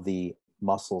of the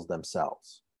muscles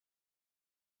themselves.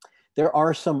 There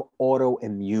are some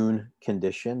autoimmune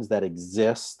conditions that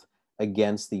exist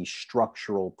against these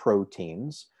structural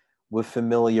proteins. We're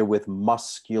familiar with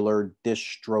muscular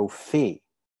dystrophy.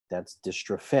 That's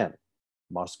dystrophin.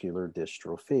 Muscular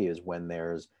dystrophy is when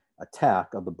there's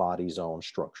attack of the body's own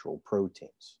structural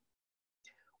proteins.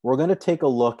 We're going to take a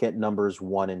look at numbers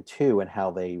 1 and 2 and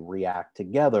how they react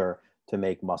together to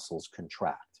make muscles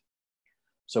contract.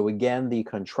 So again, the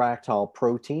contractile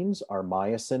proteins are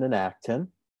myosin and actin.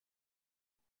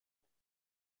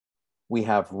 We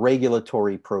have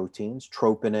regulatory proteins,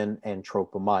 troponin and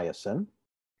tropomyosin.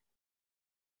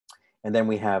 And then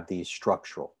we have these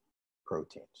structural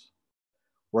proteins.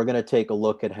 We're going to take a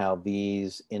look at how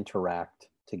these interact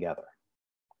together.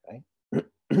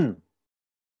 Okay.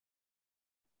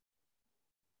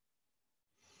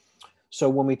 So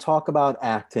when we talk about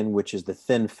actin, which is the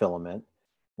thin filament,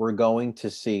 we're going to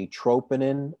see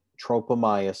troponin,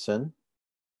 tropomyosin.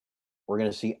 We're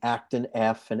going to see actin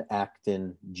F and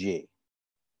actin G.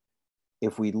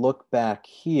 If we look back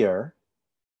here,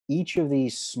 each of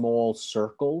these small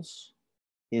circles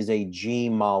is a G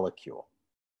molecule.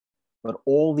 But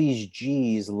all these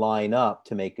G's line up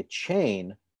to make a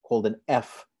chain called an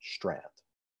F strand.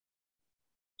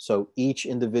 So each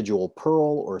individual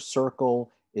pearl or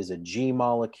circle is a G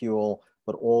molecule,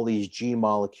 but all these G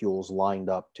molecules lined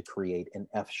up to create an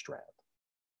F strand.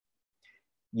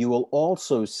 You will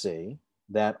also see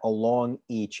that along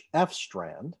each F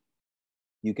strand,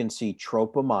 you can see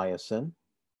tropomyosin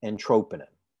and troponin.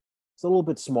 It's a little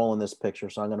bit small in this picture,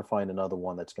 so I'm going to find another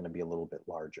one that's going to be a little bit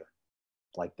larger,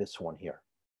 like this one here.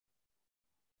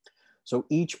 So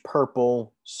each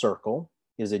purple circle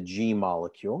is a G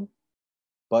molecule,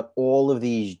 but all of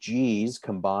these G's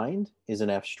combined is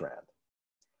an F strand.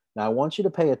 Now I want you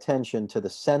to pay attention to the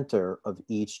center of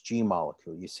each G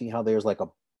molecule. You see how there's like a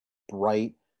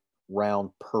bright,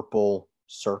 round purple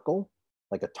circle,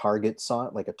 like a target sign,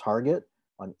 like a target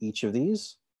on each of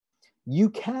these?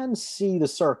 You can see the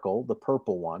circle, the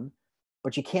purple one,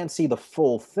 but you can't see the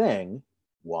full thing.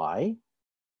 Why?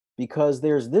 Because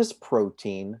there's this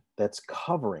protein that's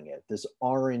covering it, this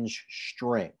orange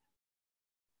string.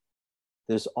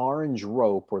 This orange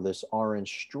rope or this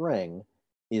orange string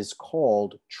is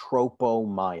called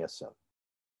tropomyosin.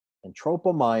 And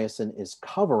tropomyosin is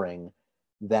covering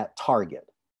that target.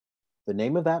 The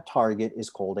name of that target is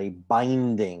called a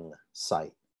binding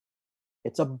site.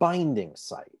 It's a binding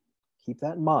site. Keep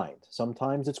that in mind.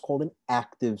 Sometimes it's called an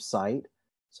active site.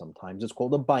 Sometimes it's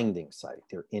called a binding site.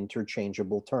 They're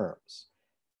interchangeable terms.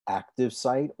 Active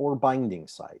site or binding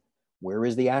site. Where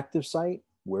is the active site?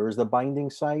 Where is the binding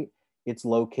site? It's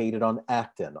located on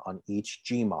actin, on each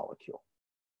G molecule.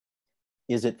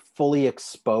 Is it fully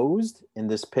exposed in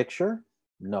this picture?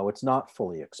 No, it's not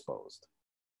fully exposed.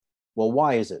 Well,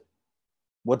 why is it?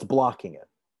 What's blocking it?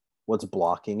 What's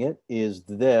blocking it is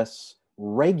this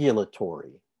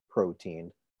regulatory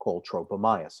protein called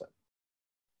tropomyosin.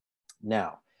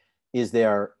 Now, is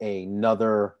there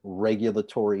another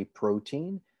regulatory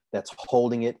protein that's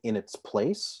holding it in its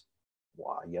place?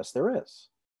 Why, yes, there is.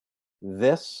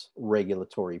 This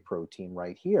regulatory protein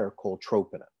right here called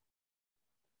troponin.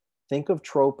 Think of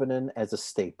troponin as a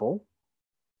staple,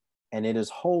 and it is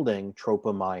holding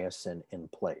tropomyosin in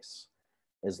place.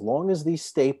 As long as these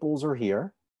staples are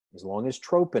here, as long as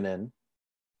troponin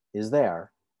is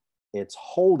there, it's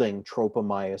holding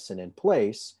tropomyosin in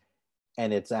place,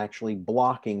 and it's actually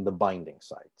blocking the binding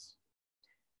sites.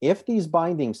 If these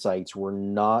binding sites were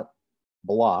not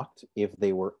blocked, if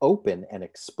they were open and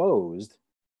exposed,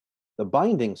 the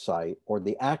binding site or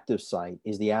the active site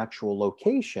is the actual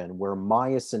location where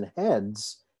myosin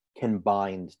heads can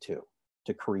bind to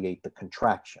create the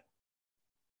contraction.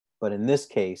 But in this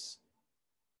case,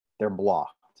 they're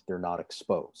blocked, they're not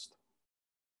exposed.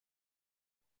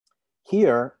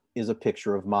 Here is a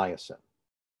picture of myosin.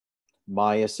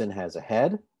 Myosin has a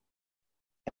head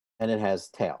and it has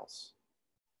tails.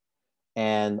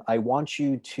 And I want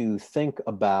you to think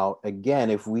about, again,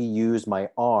 if we use my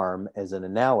arm as an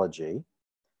analogy,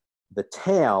 the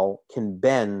tail can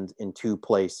bend in two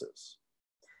places.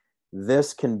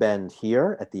 This can bend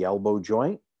here at the elbow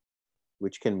joint,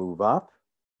 which can move up,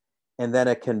 and then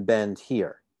it can bend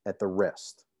here at the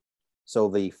wrist. So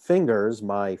the fingers,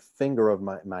 my finger of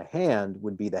my hand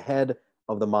would be the head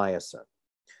of the myosin.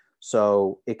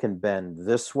 So it can bend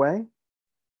this way,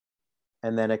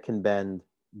 and then it can bend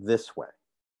this way.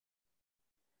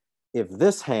 If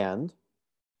this hand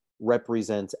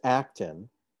represents actin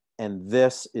and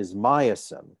this is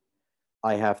myosin,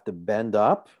 I have to bend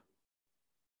up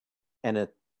and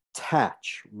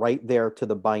attach right there to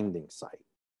the binding site.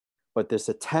 But this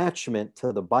attachment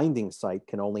to the binding site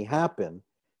can only happen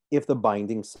if the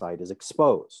binding site is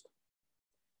exposed.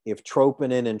 If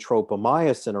troponin and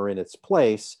tropomyosin are in its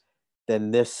place,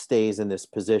 then this stays in this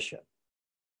position.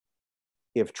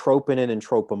 If troponin and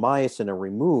tropomyosin are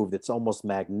removed, it's almost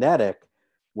magnetic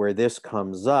where this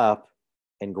comes up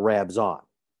and grabs on.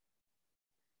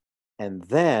 And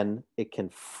then it can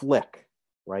flick,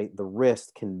 right? The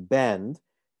wrist can bend,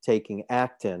 taking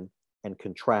actin and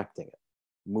contracting it,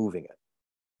 moving it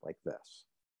like this.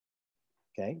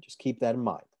 Okay, just keep that in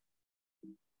mind.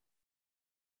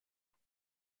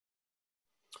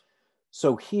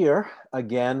 So here,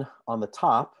 again, on the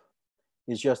top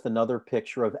is just another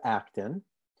picture of actin.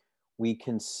 We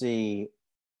can see,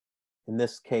 in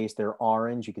this case, they're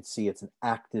orange. You can see it's an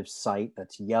active site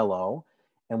that's yellow.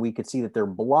 And we could see that they're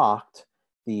blocked.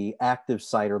 The active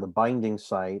site or the binding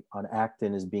site on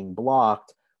actin is being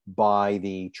blocked by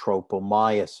the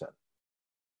tropomyosin.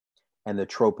 And the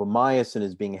tropomyosin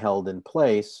is being held in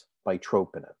place by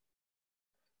troponin.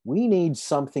 We need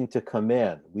something to come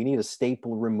in. We need a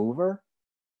staple remover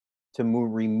to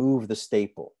remove the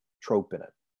staple,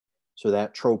 troponin, so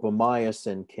that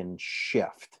tropomyosin can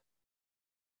shift.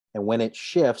 And when it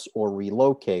shifts or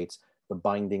relocates, the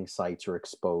binding sites are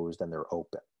exposed and they're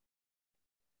open.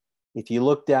 If you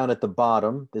look down at the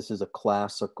bottom, this is a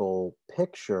classical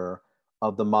picture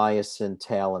of the myosin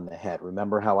tail and the head.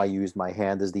 Remember how I used my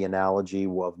hand as the analogy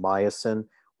of myosin,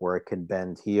 where it can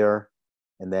bend here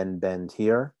and then bend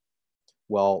here?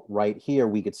 Well, right here,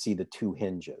 we could see the two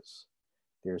hinges.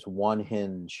 There's one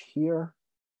hinge here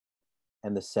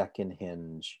and the second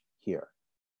hinge here.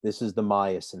 This is the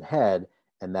myosin head,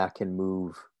 and that can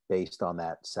move based on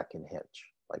that second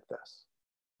hinge like this,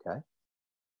 okay?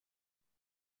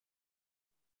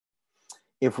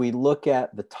 If we look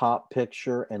at the top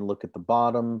picture and look at the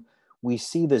bottom, we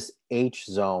see this H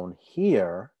zone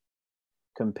here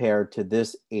compared to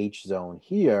this H zone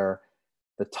here.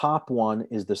 The top one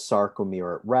is the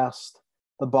sarcomere at rest.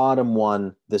 The bottom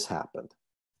one, this happened.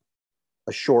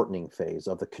 A shortening phase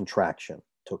of the contraction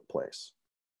took place,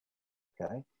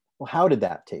 okay? Well, how did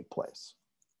that take place?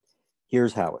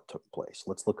 Here's how it took place.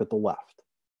 Let's look at the left.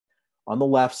 On the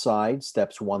left side,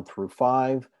 steps 1 through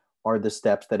 5 are the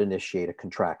steps that initiate a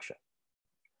contraction.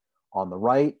 On the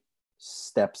right,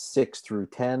 steps 6 through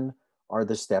 10 are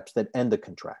the steps that end the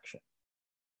contraction.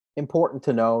 Important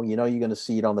to know, you're going to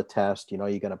see it on the test. You're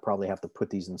going to probably have to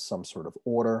put these in some sort of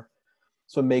order.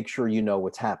 So make sure you know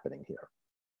what's happening here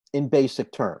in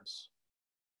basic terms.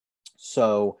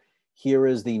 So here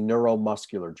is the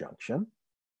neuromuscular junction.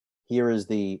 Here is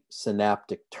the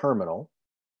synaptic terminal.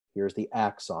 Here's the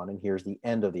axon, and here's the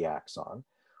end of the axon.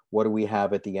 What do we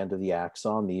have at the end of the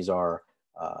axon? These are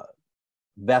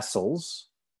vessels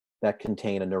that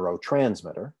contain a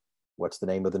neurotransmitter. What's the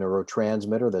name of the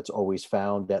neurotransmitter that's always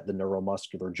found at the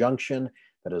neuromuscular junction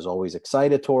that is always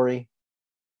excitatory?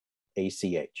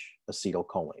 ACH,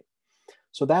 acetylcholine.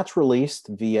 So that's released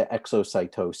via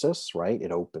exocytosis, right?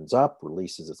 It opens up,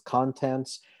 releases its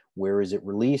contents. Where is it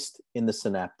released? In the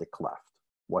synaptic cleft.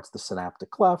 What's the synaptic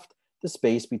cleft? The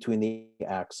space between the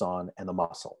axon and the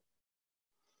muscle.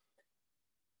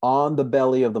 On the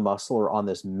belly of the muscle, or on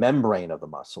this membrane of the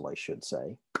muscle, I should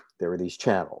say, there are these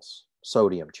channels,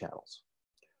 sodium channels.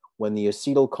 When the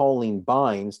acetylcholine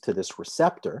binds to this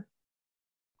receptor,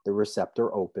 the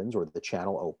receptor opens, or the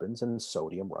channel opens, and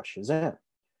sodium rushes in.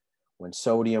 When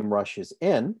sodium rushes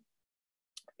in,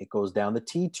 it goes down the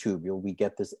T tubule. We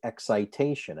get this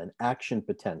excitation, an action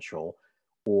potential,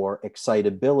 or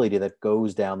excitability that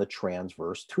goes down the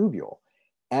transverse tubule.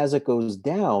 As it goes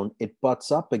down, it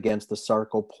butts up against the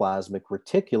sarcoplasmic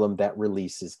reticulum that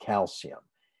releases calcium.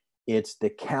 It's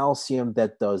the calcium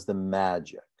that does the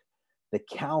magic. The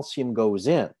calcium goes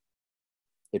in.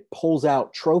 It pulls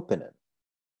out troponin.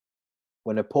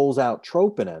 When it pulls out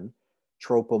troponin,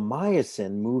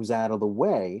 tropomyosin moves out of the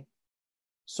way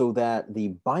so that the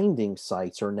binding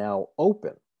sites are now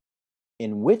open,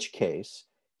 in which case,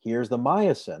 here's the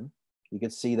myosin. You can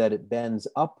see that it bends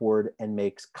upward and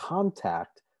makes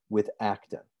contact with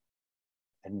actin.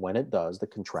 And when it does, the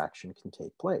contraction can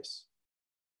take place.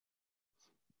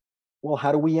 Well,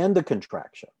 how do we end the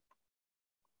contraction?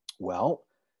 Well,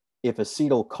 if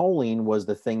acetylcholine was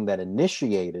the thing that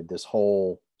initiated this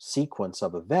whole sequence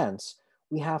of events,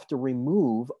 we have to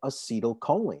remove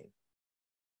acetylcholine.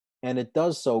 And it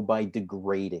does so by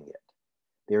degrading it.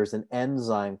 There's an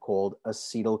enzyme called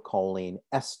acetylcholine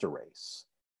esterase.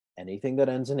 Anything that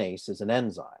ends in ase is an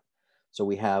enzyme. So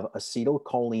we have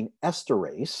acetylcholine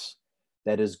esterase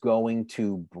that is going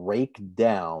to break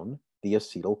down the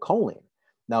acetylcholine.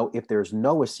 Now, if there's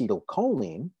no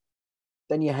acetylcholine,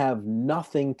 then you have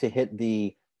nothing to hit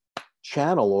the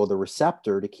channel or the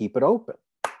receptor to keep it open.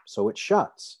 So it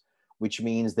shuts, which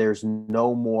means there's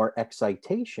no more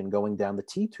excitation going down the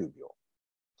T tubule,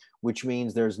 which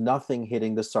means there's nothing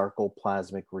hitting the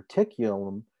sarcoplasmic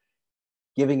reticulum,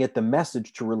 giving it the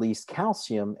message to release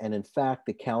calcium. And in fact,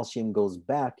 the calcium goes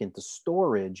back into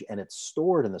storage and it's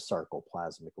stored in the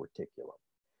sarcoplasmic reticulum.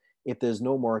 If there's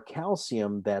no more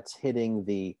calcium that's hitting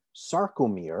the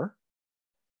sarcomere,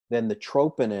 then the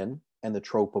troponin and the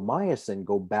tropomyosin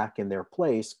go back in their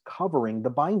place, covering the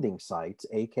binding sites,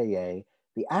 AKA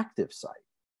the active site.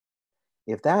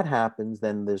 If that happens,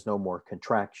 then there's no more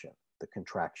contraction. the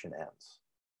contraction ends.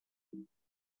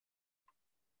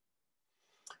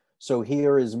 So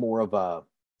here is more of a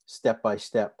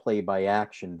step-by-step play by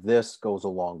action. This goes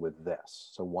along with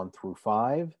this. So 1 through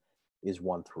 5 is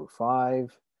 1 through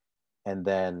 5, and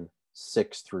then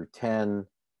 6 through 10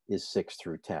 is 6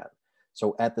 through 10.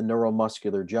 So at the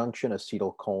neuromuscular junction,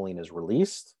 acetylcholine is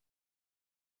released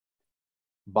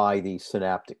by the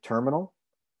synaptic terminal.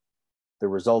 The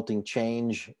resulting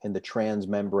change in the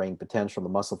transmembrane potential of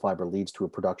the muscle fiber leads to a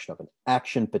production of an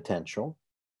action potential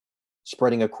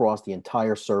spreading across the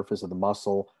entire surface of the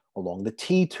muscle along the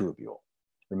T-tubule.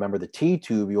 Remember, the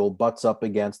T-tubule butts up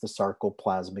against the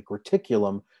sarcoplasmic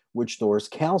reticulum, which stores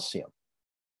calcium.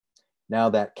 Now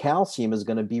that calcium is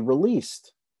going to be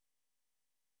released.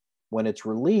 When it's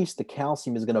released, the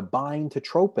calcium is going to bind to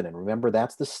troponin. Remember,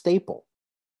 that's the staple.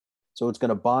 So it's going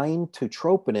to bind to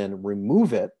troponin,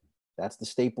 remove it. That's the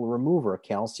staple remover.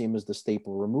 Calcium is the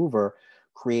staple remover,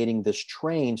 creating this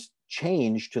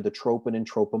change to the troponin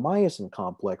tropomyosin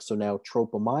complex. So now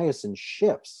tropomyosin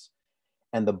shifts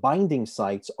and the binding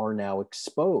sites are now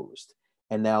exposed.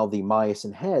 And now the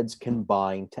myosin heads can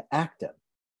bind to actin,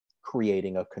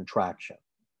 creating a contraction.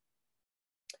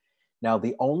 Now,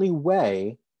 the only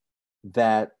way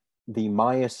that the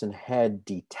myosin head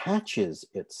detaches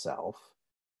itself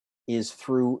is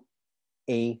through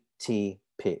ATP.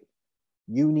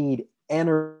 You need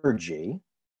energy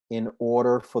in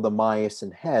order for the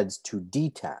myosin heads to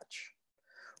detach,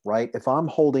 right? If I'm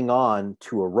holding on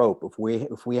to a rope, if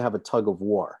we have a tug of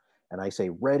war and I say,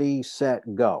 ready,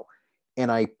 set, go,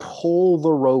 and I pull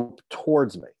the rope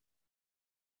towards me,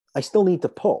 I still need to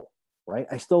pull, right?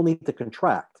 I still need to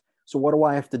contract. So what do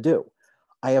I have to do?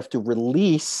 I have to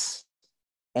release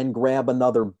and grab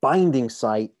another binding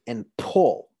site and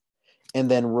pull, and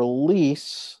then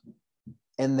release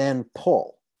and then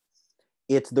pull.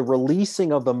 It's the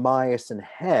releasing of the myosin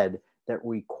head that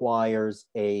requires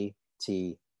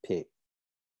ATP.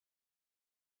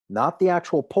 Not the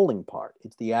actual pulling part,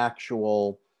 it's the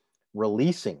actual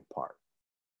releasing part.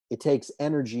 It takes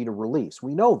energy to release.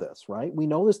 We know this, right? We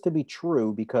know this to be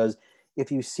true because if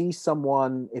you see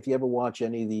someone, if you ever watch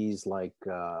any of these like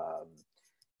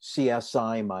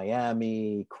CSI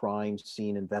Miami, Crime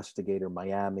Scene Investigator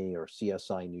Miami, or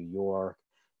CSI New York,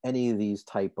 any of these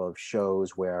type of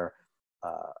shows where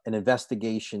an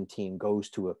investigation team goes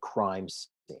to a crime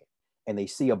scene and they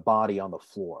see a body on the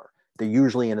floor. They're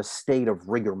usually in a state of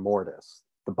rigor mortis.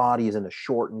 The body is in a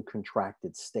shortened,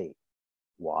 contracted state.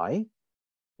 Why?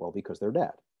 Well, because they're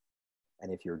dead.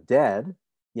 And if you're dead,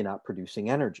 you're not producing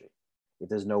energy. If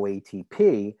there's no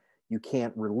ATP, you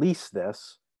can't release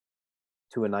this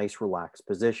to a nice relaxed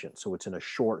position. So it's in a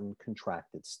shortened,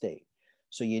 contracted state.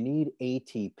 So you need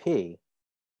ATP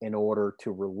in order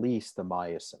to release the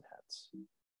myosin heads.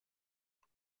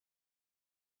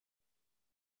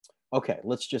 Okay,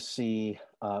 let's just see.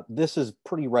 This is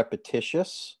pretty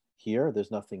repetitious here.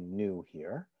 There's nothing new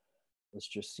here. Let's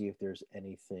just see if there's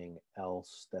anything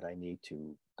else that I need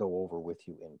to go over with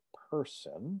you in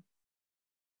person.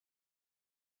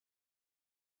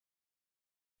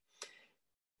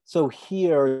 So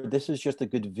here, this is just a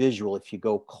good visual. If you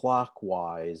go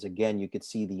clockwise, again, you could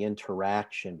see the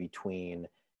interaction between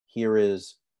here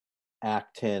is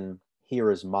actin, here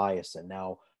is myosin.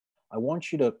 Now, I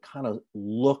want you to kind of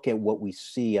look at what we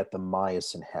see at the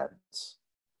myosin heads.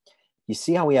 You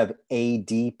see how we have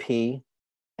ADP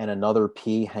and another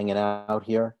P hanging out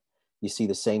here? You see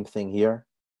the same thing here?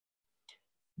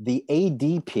 The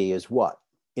ADP is what?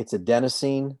 It's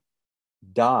adenosine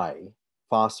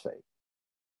diphosphate.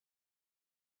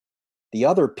 The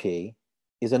other P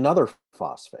is another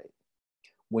phosphate.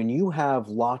 When you have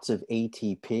lots of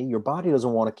ATP, your body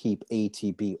doesn't want to keep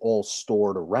ATP all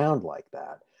stored around like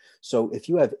that. So if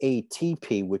you have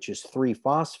ATP, which is 3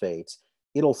 phosphates,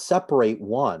 it'll separate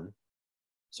one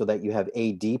so that you have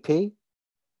ADP,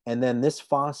 and then this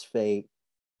phosphate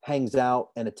hangs out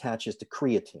and attaches to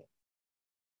creatine.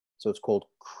 So it's called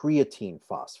creatine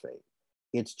phosphate.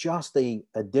 It's just an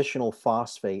additional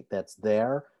phosphate that's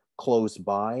there close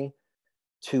by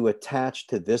to attach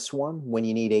to this one when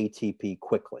you need ATP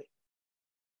quickly.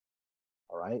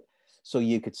 All right. So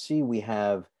you could see we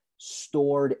have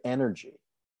stored energy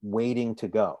waiting to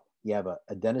go. You have an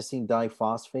adenosine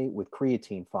diphosphate with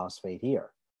creatine phosphate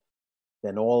here.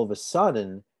 Then all of a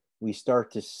sudden, we start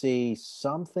to see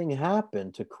something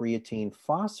happen to creatine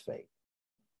phosphate.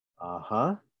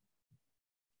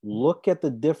 Look at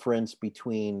the difference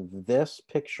between this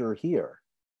picture here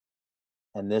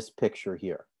and this picture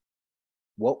here.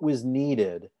 What was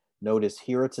needed? Notice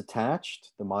here it's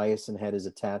attached. The myosin head is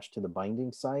attached to the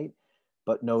binding site.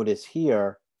 But notice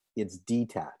here, it's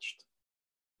detached.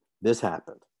 This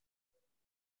happened.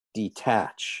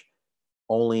 detach,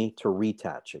 only to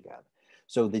retach again.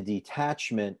 So the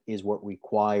detachment is what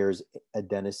requires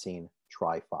adenosine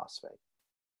triphosphate.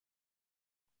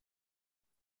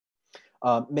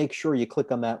 Make sure you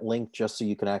click on that link just so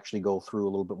you can actually go through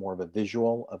a little bit more of a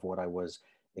visual of what I was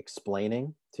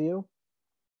explaining to you.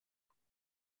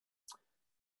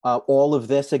 All of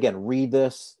this, again, read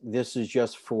this. This is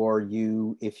just for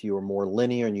you if you're more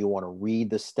linear and you want to read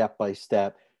the step by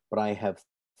step, but I have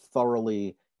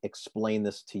thoroughly explained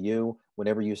this to you.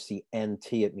 Whenever you see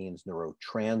NT, it means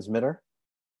neurotransmitter.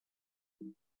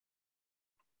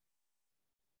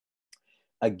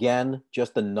 Again,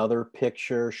 just another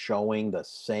picture showing the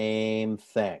same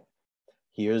thing.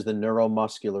 Here's the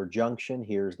neuromuscular junction.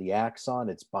 Here's the axon.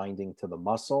 It's binding to the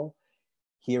muscle.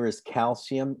 Here is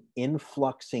calcium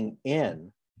influxing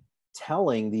in,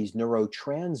 telling these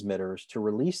neurotransmitters to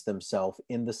release themselves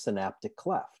in the synaptic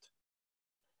cleft.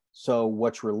 So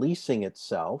what's releasing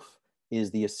itself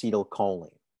is the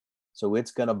acetylcholine. So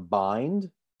it's going to bind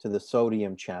to the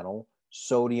sodium channel.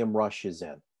 Sodium rushes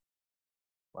in,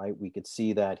 right? We could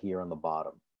see that here on the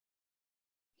bottom.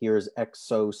 Here's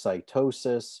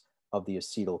exocytosis of the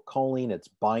acetylcholine. It's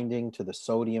binding to the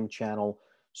sodium channel.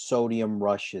 Sodium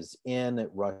rushes in, it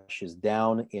rushes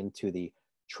down into the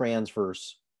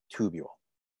transverse tubule.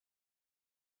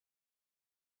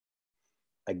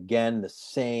 Again, the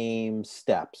same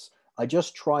steps. I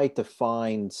just tried to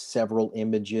find several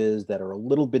images that are a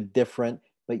little bit different,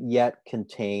 but yet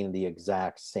contain the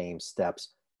exact same steps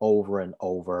over and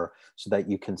over so that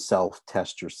you can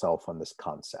self-test yourself on this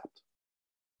concept.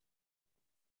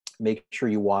 Make sure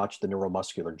you watch the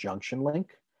neuromuscular junction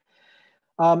link.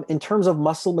 In terms of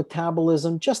muscle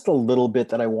metabolism, just a little bit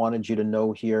that I wanted you to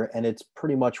know here, and it's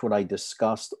pretty much what I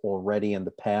discussed already in the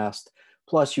past.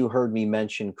 Plus, you heard me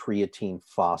mention creatine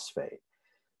phosphate.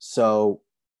 So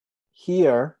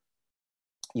here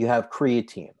you have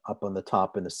creatine up on the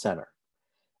top in the center.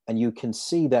 And you can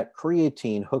see that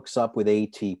creatine hooks up with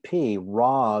ATP,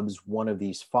 robs one of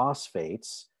these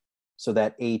phosphates, so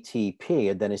that ATP,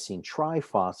 adenosine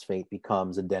triphosphate,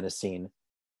 becomes adenosine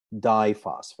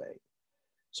diphosphate.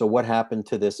 So what happened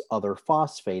to this other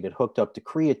phosphate? It hooked up to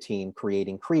creatine,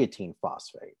 creating creatine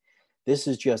phosphate. This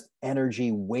is just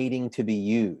energy waiting to be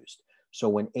used. So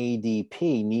when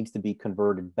ADP needs to be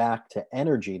converted back to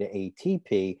energy, to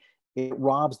ATP, it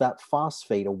robs that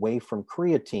phosphate away from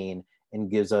creatine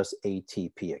and gives us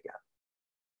ATP again,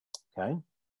 okay?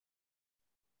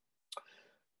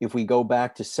 If we go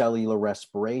back to cellular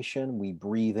respiration, we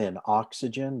breathe in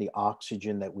oxygen. The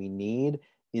oxygen that we need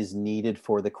is needed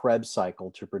for the Krebs cycle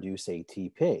to produce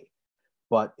ATP.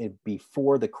 But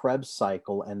before the Krebs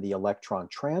cycle and the electron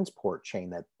transport chain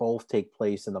that both take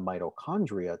place in the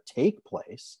mitochondria take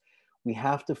place, we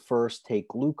have to first take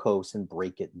glucose and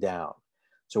break it down.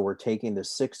 So we're taking the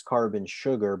 6-carbon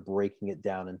sugar, breaking it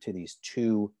down into these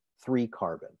 2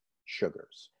 3-carbon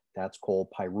sugars. That's called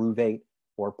pyruvate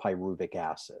or pyruvic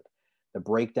acid. The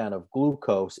breakdown of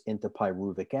glucose into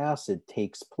pyruvic acid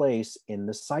takes place in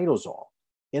the cytosol,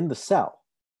 in the cell,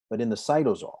 but in the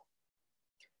cytosol.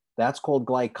 That's called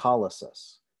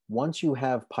glycolysis. Once you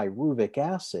have pyruvic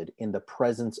acid in the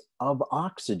presence of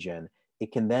oxygen,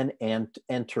 it can then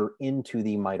enter into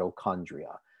the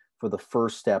mitochondria for the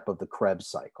first step of the Krebs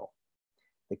cycle.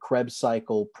 The Krebs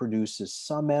cycle produces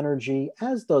some energy,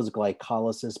 as does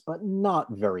glycolysis, but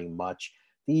not very much.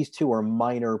 These two are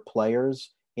minor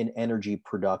players in energy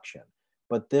production,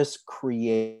 but this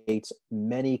creates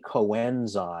many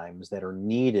coenzymes that are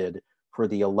needed for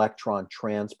the electron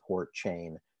transport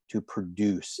chain to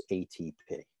produce ATP.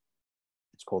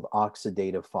 It's called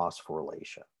oxidative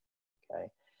phosphorylation,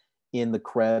 okay? In the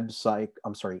Krebs cycle,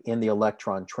 in the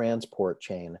electron transport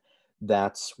chain,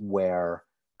 that's where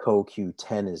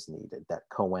CoQ10 is needed, that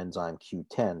coenzyme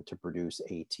Q10 to produce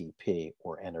ATP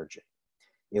or energy.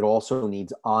 It also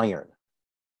needs iron.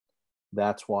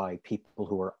 That's why people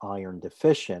who are iron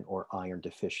deficient or iron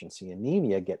deficiency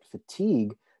anemia get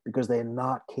fatigue, because they're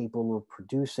not capable of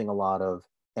producing a lot of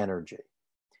energy.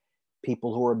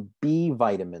 People who are B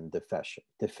vitamin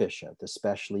deficient,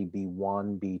 especially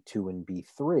B1, B2, and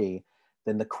B3,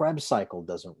 then the Krebs cycle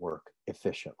doesn't work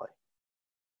efficiently,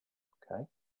 okay?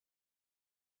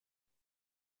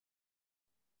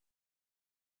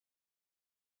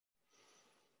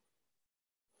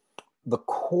 The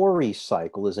Cori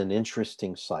cycle is an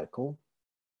interesting cycle.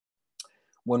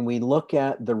 When we look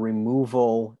at the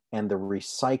removal and the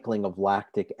recycling of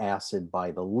lactic acid by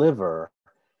the liver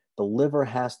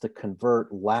has to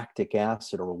convert lactic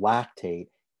acid or lactate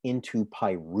into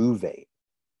pyruvate.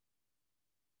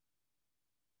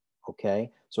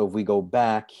 Okay, so if we go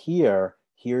back here,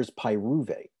 here's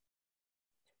pyruvate.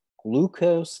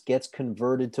 Glucose gets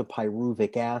converted to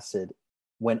pyruvic acid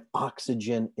when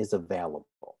oxygen is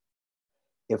available.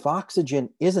 If oxygen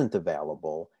isn't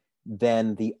available,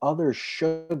 then the other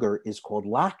sugar is called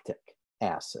lactic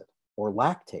acid or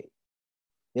lactate.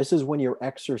 This is when you're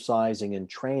exercising and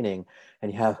training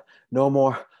and you have no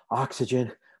more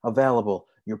oxygen available.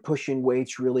 You're pushing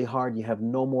weights really hard. You have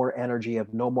no more energy, you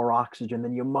have no more oxygen,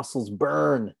 then your muscles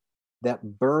burn.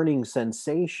 That burning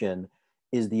sensation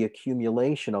is the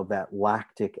accumulation of that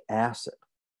lactic acid.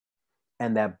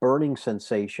 And that burning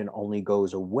sensation only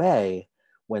goes away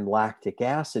when lactic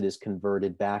acid is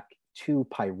converted back to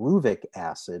pyruvic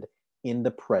acid in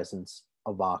the presence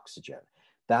of oxygen.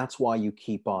 That's why you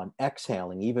keep on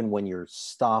exhaling, even when you're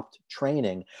stopped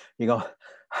training. You go,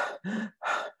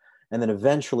 and then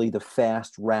eventually the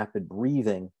fast, rapid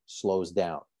breathing slows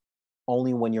down,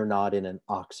 only when you're not in an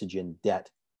oxygen debt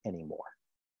anymore.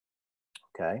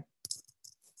 Okay?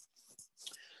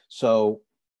 So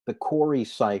the Cori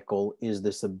cycle is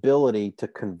this ability to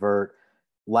convert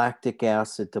lactic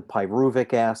acid to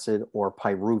pyruvic acid or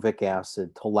pyruvic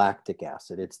acid to lactic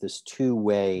acid. It's this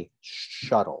two-way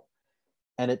shuttle.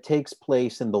 And it takes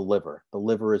place in the liver. The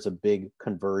liver is a big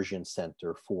conversion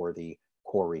center for the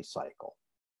Cori cycle.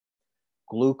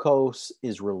 Glucose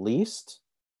is released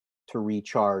to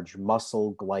recharge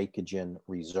muscle glycogen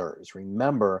reserves.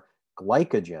 Remember,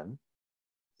 glycogen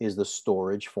is the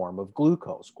storage form of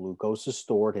glucose. Glucose is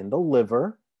stored in the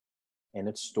liver and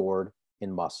it's stored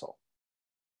in muscle.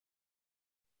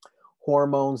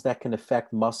 Hormones that can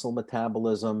affect muscle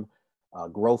metabolism,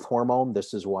 growth hormone.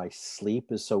 This is why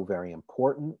sleep is so very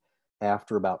important.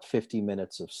 After about 50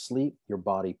 minutes of sleep, your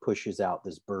body pushes out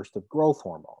this burst of growth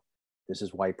hormone. This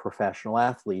is why professional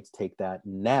athletes take that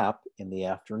nap in the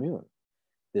afternoon.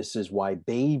 This is why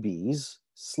babies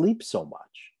sleep so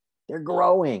much. They're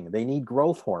growing. They need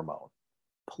growth hormone.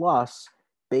 Plus,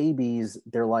 babies,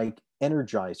 they're like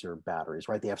energizer batteries,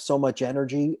 right? They have so much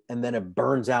energy and then it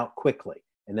burns out quickly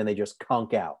and then they just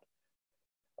conk out.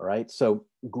 All right. So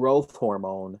growth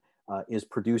hormone is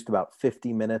produced about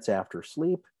 50 minutes after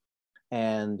sleep.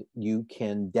 And you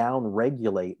can down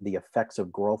regulate the effects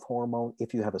of growth hormone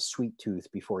if you have a sweet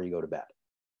tooth before you go to bed.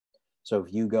 So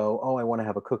if you go, oh, I want to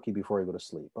have a cookie before I go to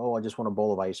sleep. Oh, I just want a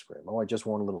bowl of ice cream. Oh, I just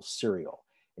want a little cereal.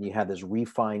 And you have this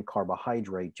refined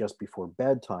carbohydrate just before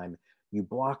bedtime, you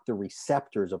block the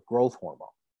receptors of growth hormone.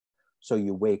 So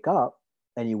you wake up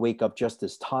and you wake up just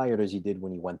as tired as you did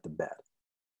when you went to bed.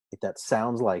 If that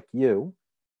sounds like you,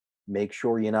 make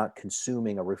sure you're not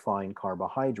consuming a refined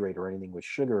carbohydrate or anything with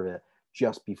sugar in it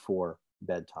just before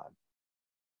bedtime.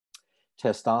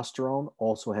 Testosterone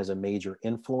also has a major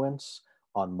influence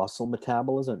on muscle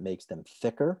metabolism. It makes them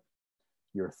thicker.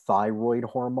 Your thyroid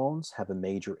hormones have a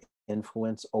major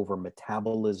influence over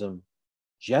metabolism,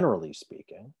 generally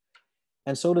speaking.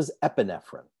 And so does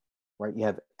epinephrine, right? You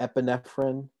have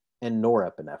epinephrine and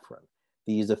norepinephrine.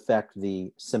 These affect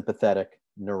the sympathetic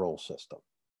neural system.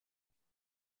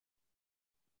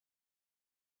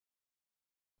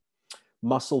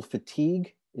 Muscle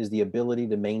fatigue is the ability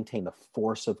to maintain the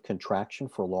force of contraction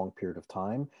for a long period of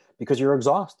time because you're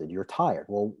exhausted, you're tired.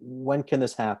 Well, when can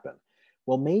this happen?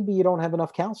 Well, maybe you don't have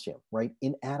enough calcium, right?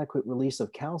 Inadequate release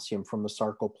of calcium from the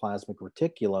sarcoplasmic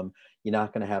reticulum, you're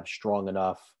not going to have strong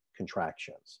enough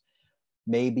contractions.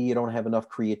 Maybe you don't have enough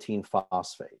creatine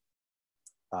phosphate.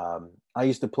 I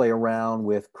used to play around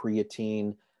with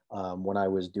creatine when I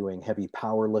was doing heavy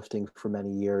powerlifting for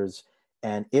many years,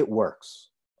 and it works.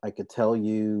 I could tell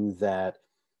you that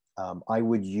I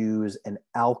would use an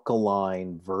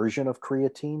alkaline version of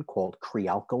creatine called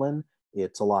Crealkaline.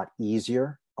 It's a lot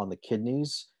easier on the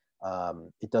kidneys.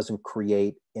 It doesn't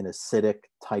create an acidic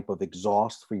type of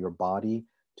exhaust for your body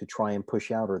to try and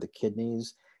push out or the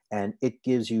kidneys. And it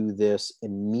gives you this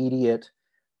immediate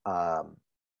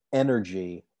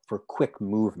energy for quick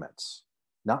movements,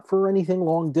 not for anything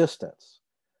long distance.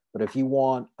 But if you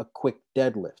want a quick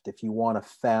deadlift, if you want a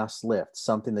fast lift,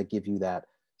 something that gives you that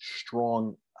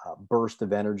strong burst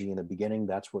of energy in the beginning,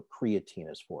 that's what creatine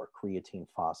is for, creatine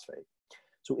phosphate.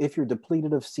 So if you're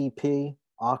depleted of CP,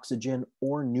 oxygen,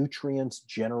 or nutrients,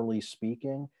 generally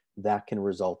speaking, that can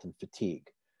result in fatigue,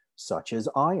 such as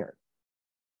iron.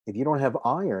 If you don't have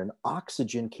iron,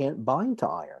 oxygen can't bind to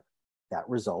iron. That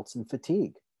results in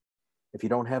fatigue. If you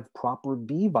don't have proper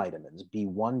B vitamins,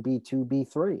 B1, B2,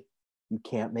 B3, you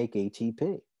can't make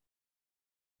ATP.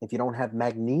 If you don't have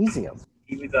magnesium,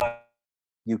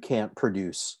 you can't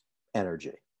produce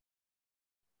energy.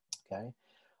 Okay.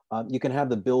 You can have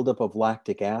the buildup of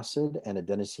lactic acid and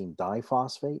adenosine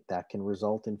diphosphate that can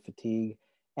result in fatigue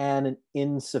and an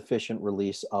insufficient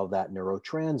release of that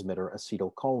neurotransmitter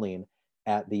acetylcholine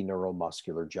at the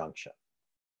neuromuscular junction.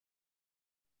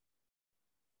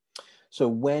 So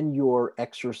when you're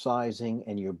exercising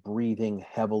and you're breathing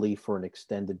heavily for an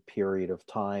extended period of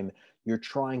time, you're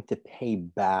trying to pay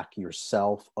back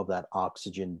yourself of that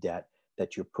oxygen debt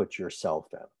that you put yourself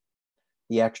in.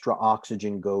 The extra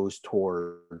oxygen goes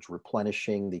towards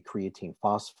replenishing the creatine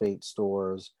phosphate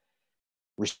stores.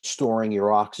 Restoring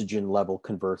your oxygen level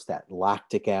converts that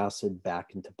lactic acid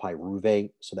back into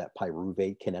pyruvate so that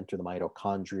pyruvate can enter the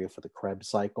mitochondria for the Krebs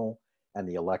cycle and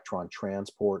the electron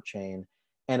transport chain,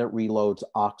 and it reloads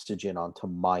oxygen onto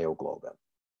myoglobin.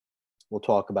 We'll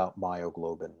talk about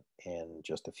myoglobin in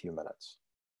just a few minutes.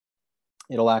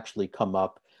 It'll actually come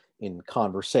up in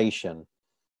conversation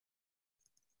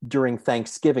during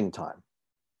Thanksgiving time.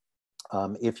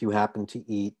 If you happen to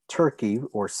eat turkey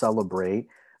or celebrate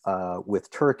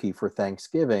with turkey for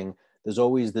Thanksgiving, there's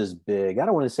always this big, I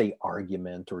don't want to say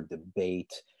argument or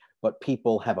debate, but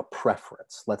people have a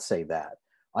preference. Let's say that.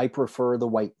 I prefer the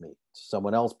white meat.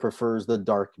 Someone else prefers the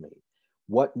dark meat.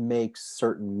 What makes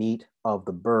certain meat of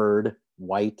the bird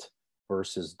white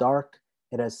versus dark?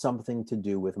 It has something to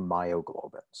do with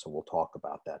myoglobin. So we'll talk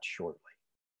about that shortly.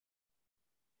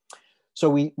 So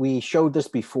we showed this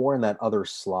before in that other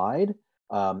slide.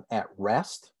 At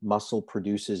rest, muscle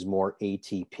produces more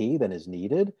ATP than is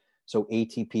needed. So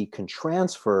ATP can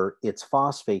transfer its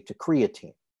phosphate to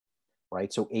creatine,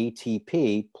 right? So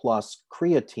ATP plus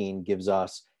creatine gives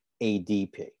us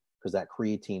ADP because that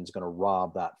creatine is going to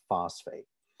rob that phosphate.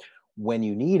 When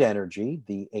you need energy,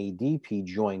 the ADP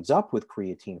joins up with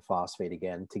creatine phosphate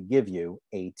again to give you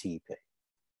ATP.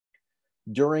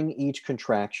 During each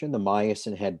contraction, the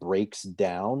myosin head breaks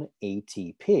down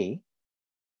ATP,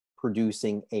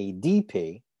 producing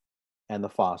ADP and the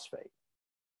phosphate.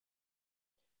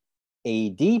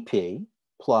 ADP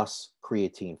plus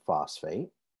creatine phosphate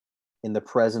in the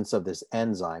presence of this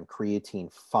enzyme,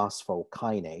 creatine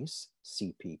phosphokinase,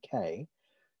 CPK,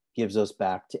 gives us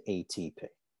back to ATP.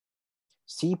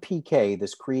 CPK,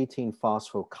 this creatine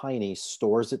phosphokinase,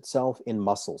 stores itself in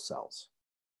muscle cells.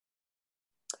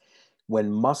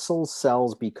 When muscle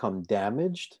cells become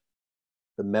damaged,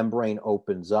 the membrane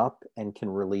opens up and can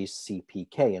release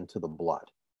CPK into the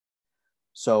blood.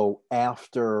 So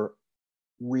after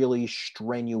really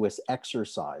strenuous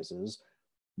exercises,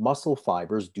 muscle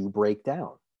fibers do break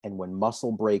down. And when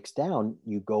muscle breaks down,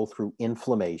 you go through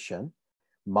inflammation,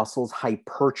 muscles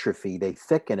hypertrophy, they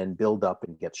thicken and build up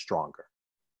and get stronger.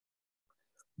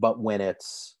 But when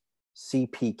it's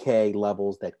CPK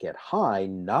levels that get high,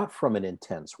 not from an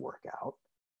intense workout,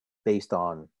 based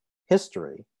on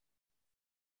history,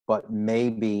 but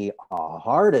maybe a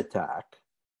heart attack,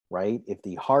 right? If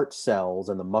the heart cells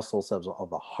and the muscle cells of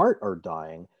the heart are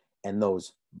dying and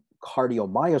those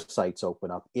cardiomyocytes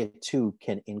open up, it too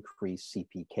can increase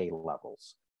CPK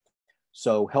levels.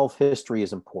 So health history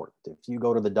is important. If you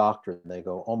go to the doctor and they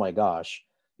go, oh my gosh,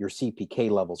 your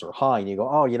CPK levels are high, and you go,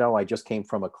 oh, you know, I just came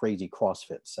from a crazy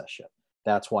CrossFit session.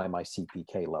 That's why my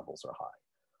CPK levels are high.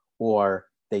 Or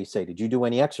they say, did you do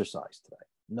any exercise today?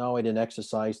 No, I didn't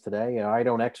exercise today, and I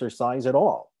don't exercise at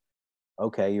all.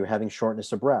 Okay, you're having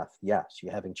shortness of breath. Yes.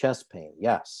 You're having chest pain.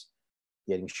 Yes.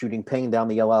 Getting shooting pain down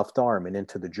the left arm and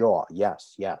into the jaw.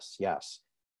 Yes, yes, yes.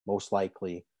 Most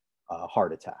likely a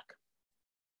heart attack.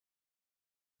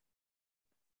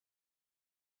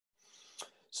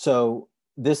 So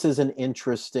this is an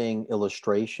interesting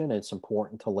illustration. It's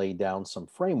important to lay down some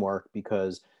framework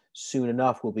because soon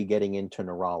enough we'll be getting into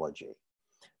neurology.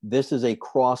 This is a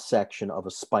cross section of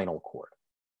a spinal cord.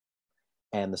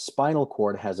 And the spinal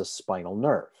cord has a spinal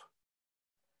nerve.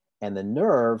 And the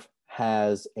nerve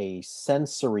has a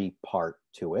sensory part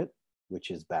to it,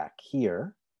 which is back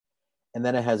here. And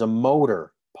then it has a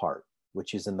motor part,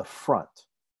 which is in the front,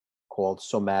 called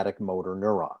somatic motor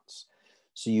neurons.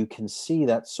 So you can see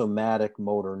that somatic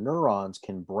motor neurons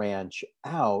can branch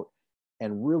out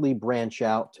and really branch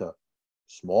out to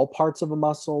small parts of a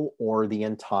muscle or the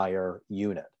entire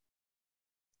unit.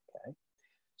 Okay.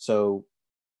 So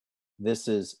this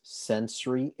is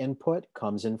sensory input,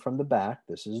 comes in from the back.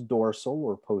 This is dorsal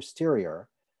or posterior.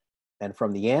 And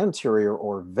from the anterior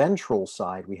or ventral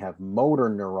side, we have motor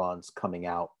neurons coming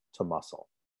out to muscle.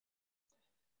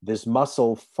 This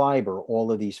muscle fiber,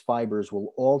 all of these fibers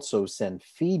will also send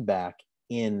feedback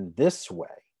in this way,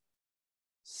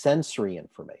 sensory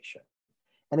information.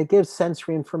 And it gives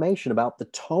sensory information about the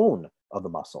tone of the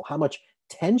muscle, how much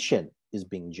tension is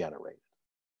being generated.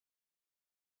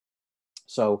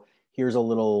 So here's a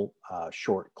little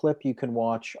short clip you can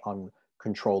watch on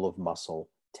control of muscle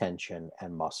tension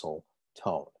and muscle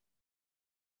tone.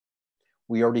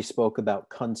 We already spoke about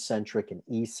concentric and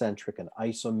eccentric and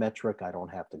isometric. I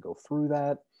don't have to go through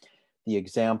that. The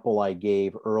example I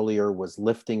gave earlier was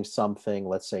lifting something,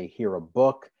 let's say here a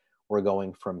book We're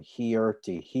going from here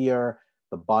to here.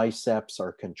 The biceps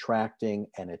are contracting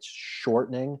and it's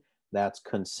shortening. That's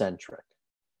concentric.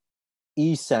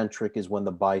 Eccentric is when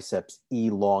the biceps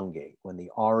elongate, when the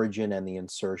origin and the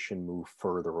insertion move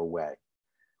further away.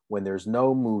 When there's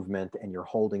no movement and you're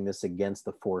holding this against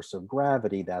the force of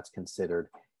gravity, that's considered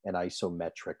an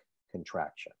isometric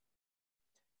contraction.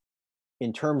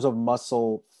 In terms of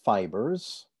muscle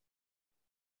fibers,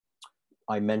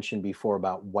 I mentioned before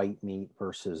about white meat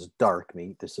versus dark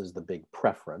meat. This is the big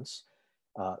preference.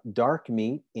 Dark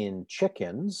meat in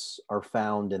chickens are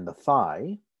found in the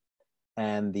thigh,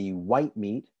 and the white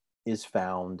meat is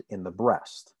found in the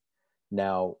breast.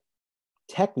 Now,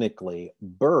 technically,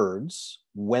 birds,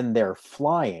 when they're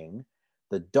flying,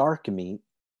 the dark meat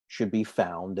should be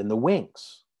found in the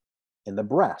wings, in the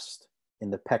breast, in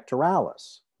the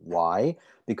pectoralis. Why?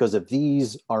 Because if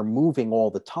these are moving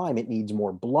all the time, it needs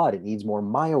more blood, it needs more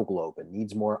myoglobin,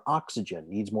 needs more oxygen,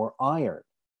 needs more iron.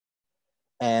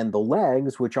 And the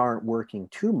legs, which aren't working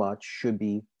too much, should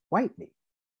be white meat,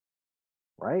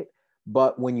 right?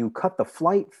 But when you cut the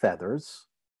flight feathers,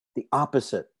 the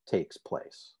opposite takes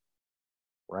place,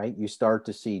 right? You start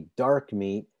to see dark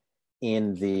meat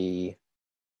in the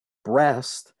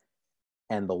breast,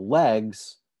 and the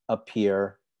legs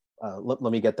appear, let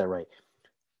me get that right.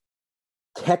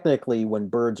 Technically, when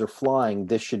birds are flying,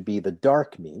 this should be the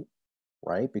dark meat,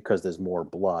 right? Because there's more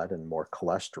blood and more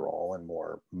cholesterol and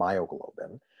more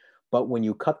myoglobin. But when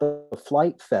you cut the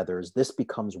flight feathers, this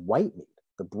becomes white meat.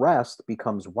 The breast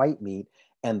becomes white meat,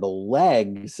 and the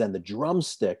legs and the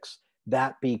drumsticks,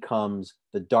 that becomes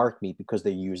the dark meat because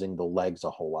they're using the legs a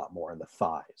whole lot more and the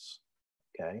thighs.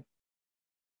 Okay.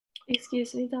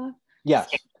 Excuse me, Doc. Yes.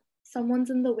 Someone's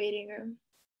in the waiting room.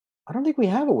 I don't think we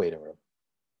have a waiting room.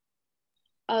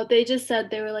 They just said,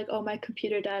 they were like, oh, my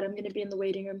computer died. I'm going to be in the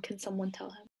waiting room. Can someone tell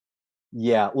him?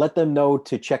 Yeah, let them know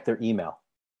to check their email,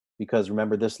 because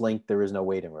remember this link, there is no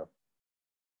waiting room.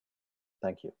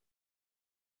 Thank you.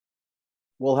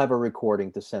 We'll have a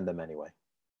recording to send them anyway.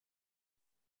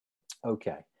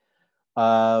 Okay.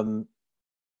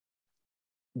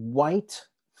 White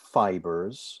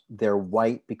fibers, they're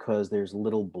white because there's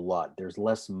little blood. There's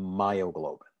less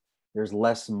myoglobin. There's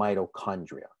less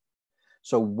mitochondria.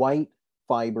 So white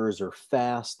fibers are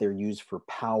fast. They're used for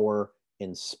power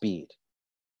and speed,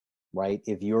 right?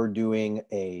 If you're doing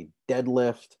a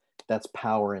deadlift, that's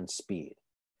power and speed.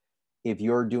 If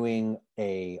you're doing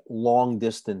a long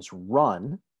distance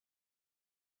run,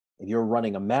 if you're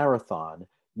running a marathon,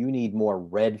 you need more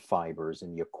red fibers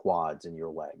in your quads and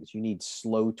your legs. You need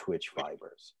slow twitch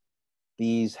fibers.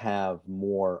 These have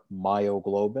more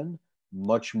myoglobin,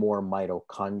 much more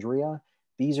mitochondria.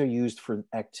 These are used for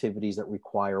activities that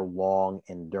require long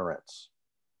endurance.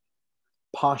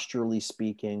 Posturally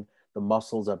speaking, the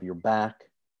muscles of your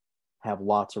back have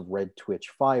lots of red twitch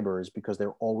fibers because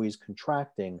they're always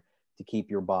contracting to keep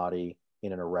your body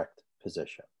in an erect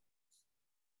position.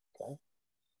 Okay.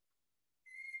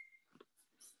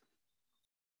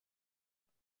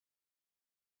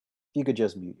 If you could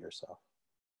just mute yourself.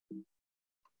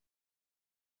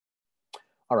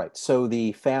 All right, so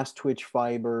the fast twitch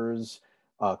fibers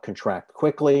contract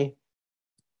quickly.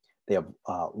 They have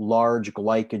large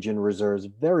glycogen reserves,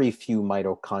 very few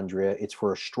mitochondria. It's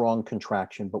for a strong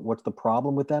contraction, but what's the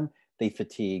problem with them? They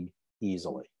fatigue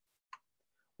easily.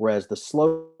 Whereas the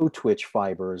slow twitch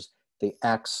fibers, they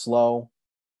act slow.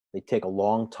 They take a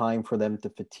long time for them to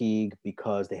fatigue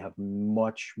because they have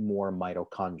much more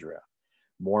mitochondria.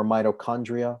 More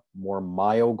mitochondria, more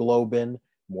myoglobin,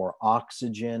 more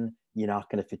oxygen. You're not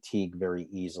going to fatigue very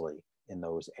easily in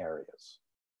those areas.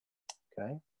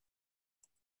 Okay.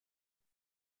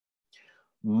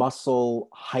 Muscle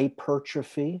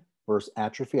hypertrophy versus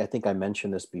atrophy. I think I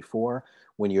mentioned this before.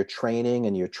 When you're training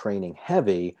and you're training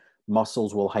heavy,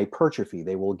 muscles will hypertrophy.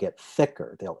 They will get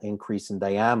thicker. They'll increase in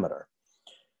diameter.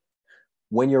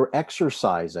 When you're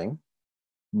exercising,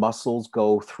 muscles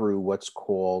go through what's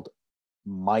called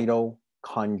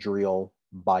mitochondrial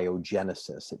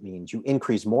biogenesis. It means you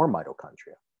increase more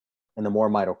mitochondria. And the more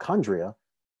mitochondria,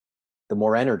 the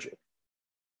more energy.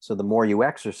 So the more you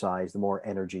exercise, the more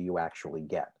energy you actually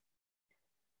get.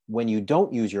 When you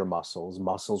don't use your muscles,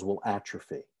 muscles will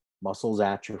atrophy. Muscles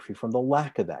atrophy from the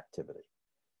lack of activity.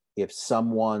 If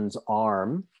someone's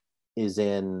arm is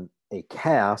in a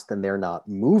cast and they're not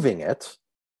moving it,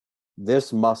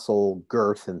 this muscle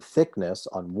girth and thickness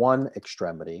on one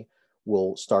extremity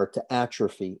will start to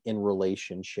atrophy in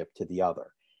relationship to the other.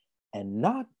 And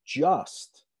not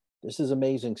just, this is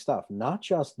amazing stuff, not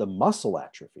just the muscle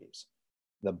atrophies,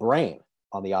 the brain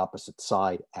on the opposite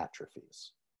side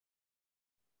atrophies.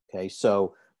 Okay,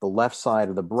 so The left side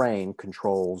of the brain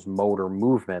controls motor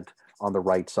movement on the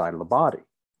right side of the body.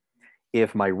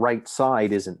 If my right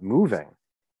side isn't moving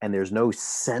and there's no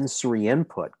sensory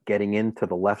input getting into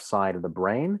the left side of the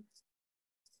brain,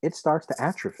 it starts to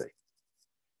atrophy.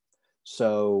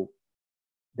 So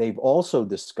they've also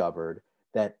discovered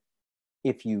that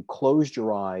if you closed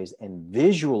your eyes and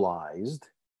visualized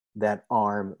that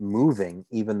arm moving,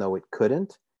 even though it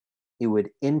couldn't, it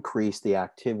would increase the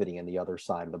activity in the other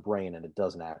side of the brain and it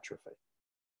doesn't atrophy.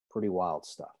 Pretty wild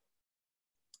stuff.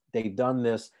 They've done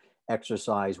this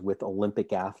exercise with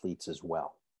Olympic athletes as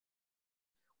well,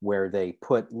 where they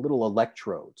put little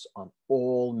electrodes on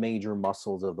all major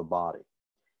muscles of the body.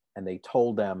 And they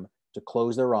told them to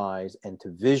close their eyes and to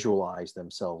visualize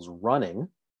themselves running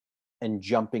and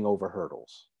jumping over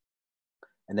hurdles.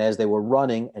 And as they were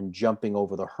running and jumping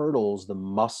over the hurdles, the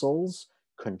muscles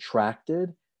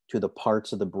contracted to the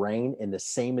parts of the brain in the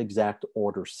same exact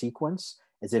order sequence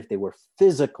as if they were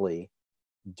physically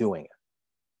doing it.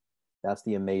 That's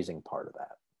the amazing part of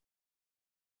that.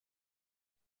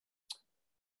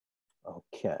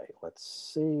 Okay,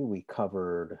 let's see. We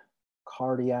covered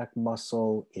cardiac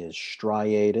muscle is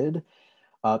striated.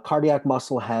 Cardiac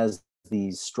muscle has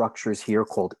these structures here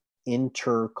called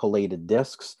intercalated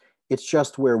discs. It's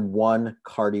just where one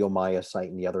cardiomyocyte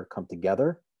and the other come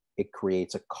together. It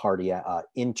creates a cardiac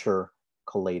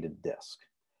intercalated disc.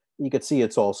 You can see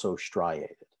it's also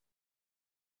striated.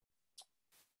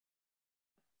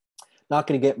 Not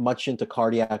going to get much into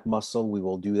cardiac muscle. We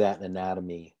will do that in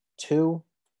anatomy 2.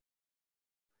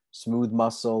 Smooth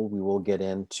muscle, we will get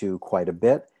into quite a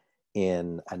bit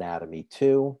in anatomy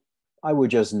 2. I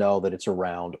would just know that it's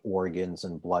around organs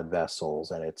and blood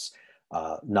vessels, and it's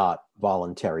not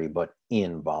voluntary, but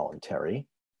involuntary.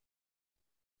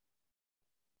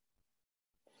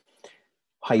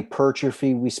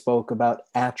 Hypertrophy we spoke about,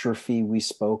 atrophy we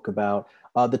spoke about.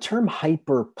 The term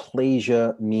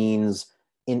hyperplasia means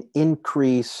an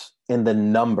increase in the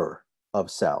number of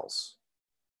cells.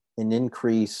 An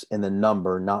increase in the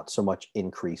number, not so much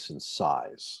increase in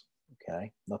size.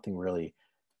 Okay, nothing really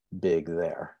big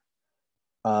there.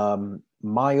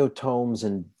 Myotomes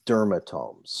and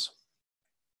dermatomes.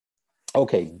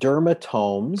 Okay,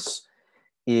 dermatomes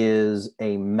is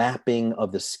a mapping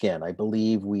of the skin. I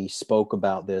believe we spoke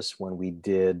about this when we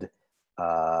did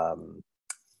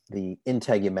the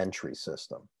integumentary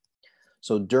system.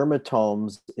 So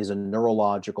dermatomes is a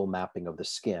neurological mapping of the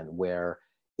skin where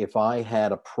if I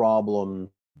had a problem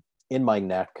in my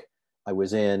neck, I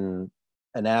was in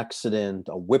an accident,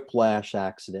 a whiplash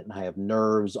accident, and I have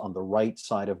nerves on the right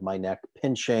side of my neck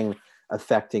pinching,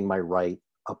 affecting my right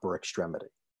upper extremity.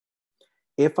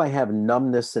 If I have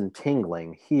numbness and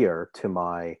tingling here to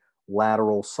my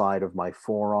lateral side of my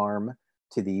forearm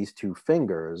to these 2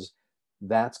 fingers,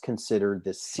 that's considered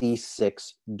the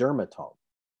C6 dermatome.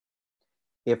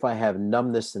 If I have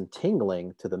numbness and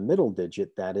tingling to the middle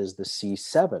digit, that is the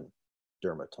C7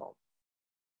 dermatome.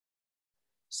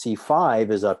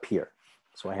 C5 is up here.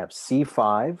 So I have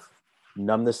C5,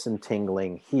 numbness and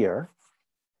tingling here.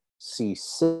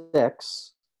 C6,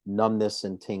 numbness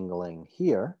and tingling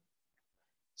here.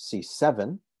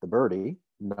 C7, the birdie,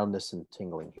 numbness and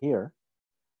tingling here.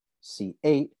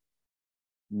 C8,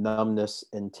 numbness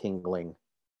and tingling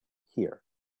here.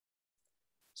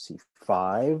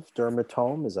 C5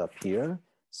 dermatome is up here.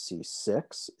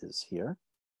 C6 is here.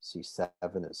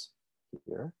 C7 is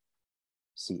here.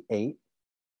 C8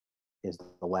 is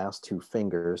the last 2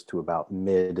 fingers to about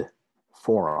mid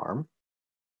forearm.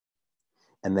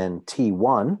 And then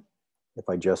T1, if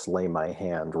I just lay my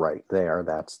hand right there,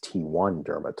 that's T1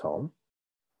 dermatome.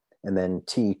 And then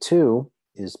T2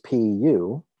 is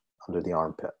PU under the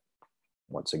armpit.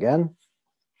 Once again,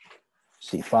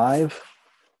 C5,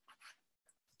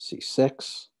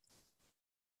 C6,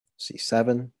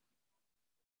 C7,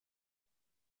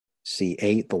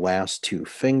 C8, the last 2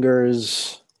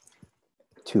 fingers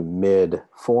to mid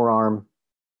forearm.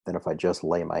 Then if I just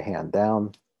lay my hand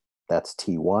down, that's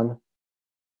T1,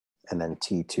 and then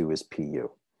T2 is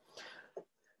PU.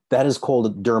 That is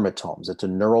called dermatomes. It's a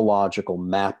neurological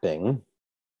mapping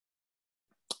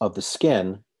of the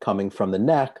skin coming from the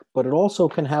neck, but it also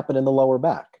can happen in the lower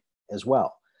back as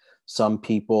well. Some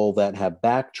people that have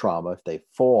back trauma, if they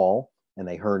fall and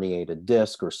they herniate a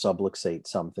disc or subluxate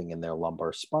something in their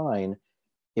lumbar spine,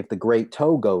 if the great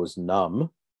toe goes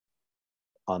numb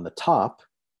on the top,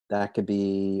 that could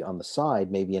be on the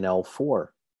side, maybe an L4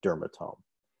 dermatome.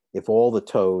 If all the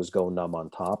toes go numb on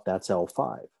top, that's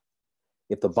L5.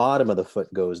 If the bottom of the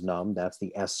foot goes numb, that's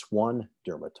the S1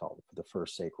 dermatome for the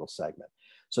first sacral segment.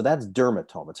 So that's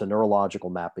dermatome. It's a neurological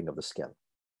mapping of the skin.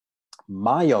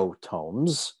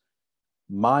 Myotomes,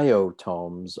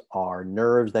 Myotomes are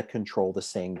nerves that control the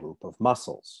same group of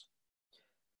muscles.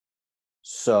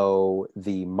 So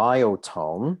the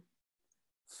myotome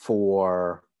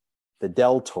for the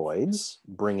deltoids,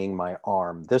 bringing my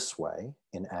arm this way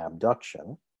in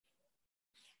abduction,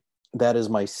 that is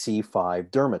my C5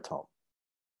 dermatome.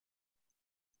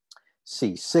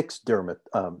 C6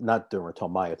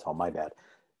 myotome, my bad.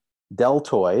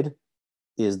 Deltoid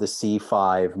is the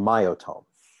C5 myotome.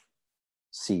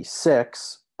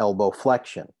 C6, elbow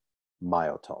flexion,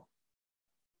 myotome.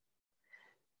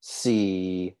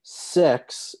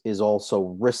 C6 is also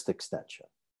wrist extension.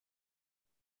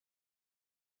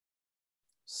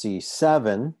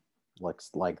 C7,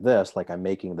 like this, like I'm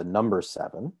making the number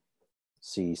 7,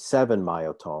 C7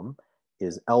 myotome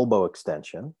is elbow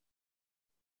extension,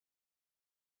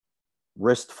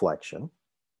 wrist flexion,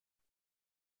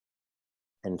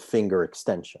 and finger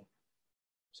extension.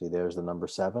 See, there's the number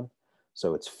 7.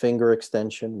 So it's finger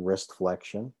extension, wrist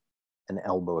flexion, and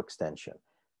elbow extension.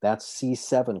 That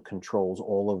C7 controls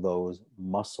all of those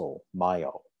muscle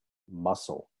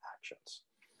actions.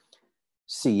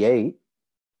 C8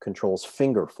 controls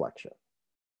finger flexion.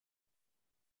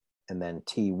 And then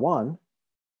T1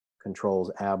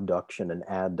 controls abduction and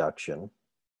adduction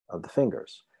of the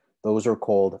fingers. Those are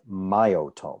called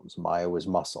myotomes. Myo is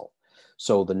muscle.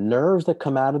 So the nerves that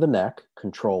come out of the neck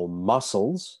control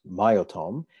muscles,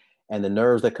 myotome, and the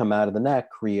nerves that come out of the neck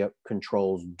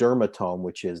controls dermatome,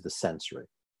 which is the sensory.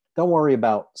 Don't worry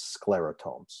about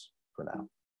sclerotomes for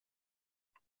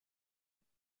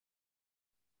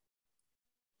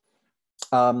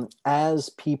now.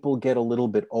 As people get a little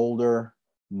bit older,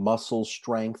 muscle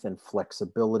strength and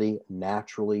flexibility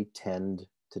naturally tend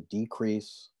to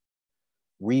decrease.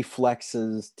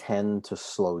 Reflexes tend to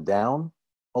slow down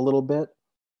a little bit.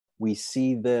 We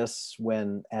see this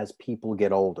as people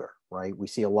get older, right? We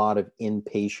see a lot of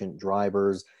impatient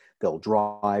drivers. They'll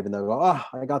drive and they'll go,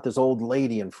 I got this old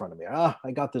lady in front of me.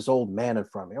 I got this old man in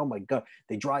front of me. Oh my God,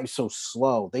 they drive so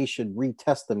slow. They should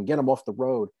retest them, get them off the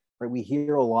road, right? We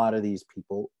hear a lot of these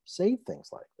people say things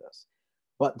like this,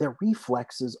 but their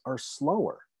reflexes are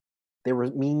slower.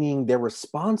 Meaning their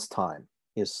response time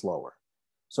is slower.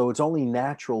 So it's only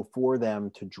natural for them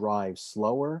to drive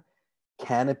slower.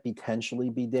 Can it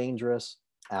potentially be dangerous?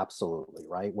 Absolutely,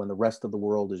 right? When the rest of the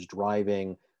world is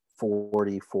driving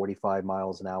 40, 45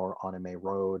 miles an hour on a main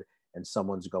road and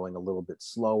someone's going a little bit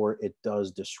slower, it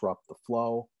does disrupt the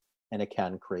flow and it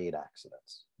can create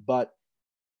accidents. But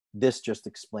this just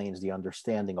explains the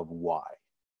understanding of why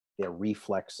their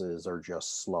reflexes are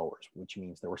just slower, which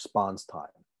means their response time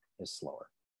is slower.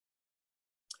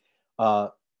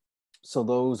 So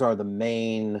those are the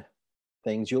main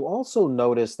things. You'll also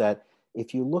notice that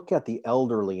if you look at the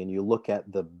elderly and you look at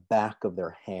the back of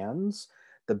their hands,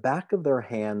 the back of their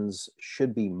hands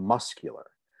should be muscular.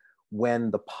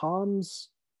 When the palms,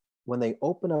 when they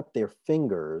open up their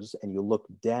fingers and you look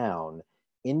down,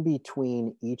 in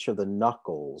between each of the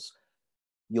knuckles,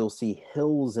 you'll see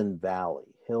hills and valley.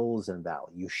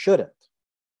 You shouldn't.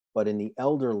 But in the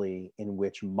elderly, in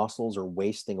which muscles are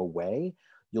wasting away,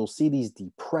 you'll see these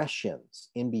depressions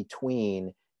in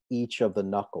between each of the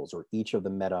knuckles or each of the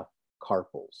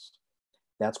metacarpals.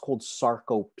 That's called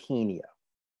sarcopenia.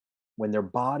 When their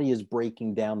body is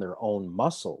breaking down their own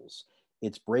muscles,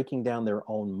 it's breaking down their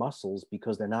own muscles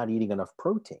because they're not eating enough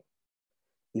protein.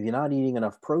 If you're not eating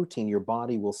enough protein, your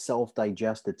body will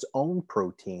self-digest its own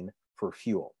protein for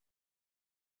fuel.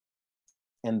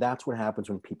 And that's what happens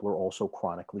when people are also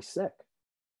chronically sick.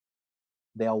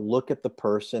 They'll look at the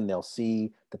person, they'll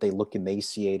see that they look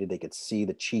emaciated, they could see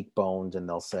the cheekbones, and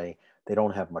they'll say they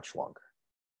don't have much longer,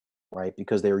 right?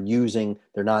 Because they're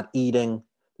not eating,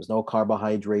 there's no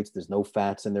carbohydrates, there's no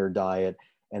fats in their diet,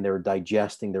 and they're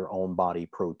digesting their own body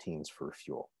proteins for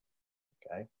fuel,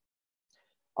 okay?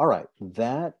 All right,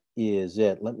 that is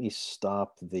it. Let me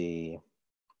stop the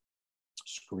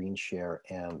screen share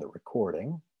and the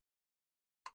recording.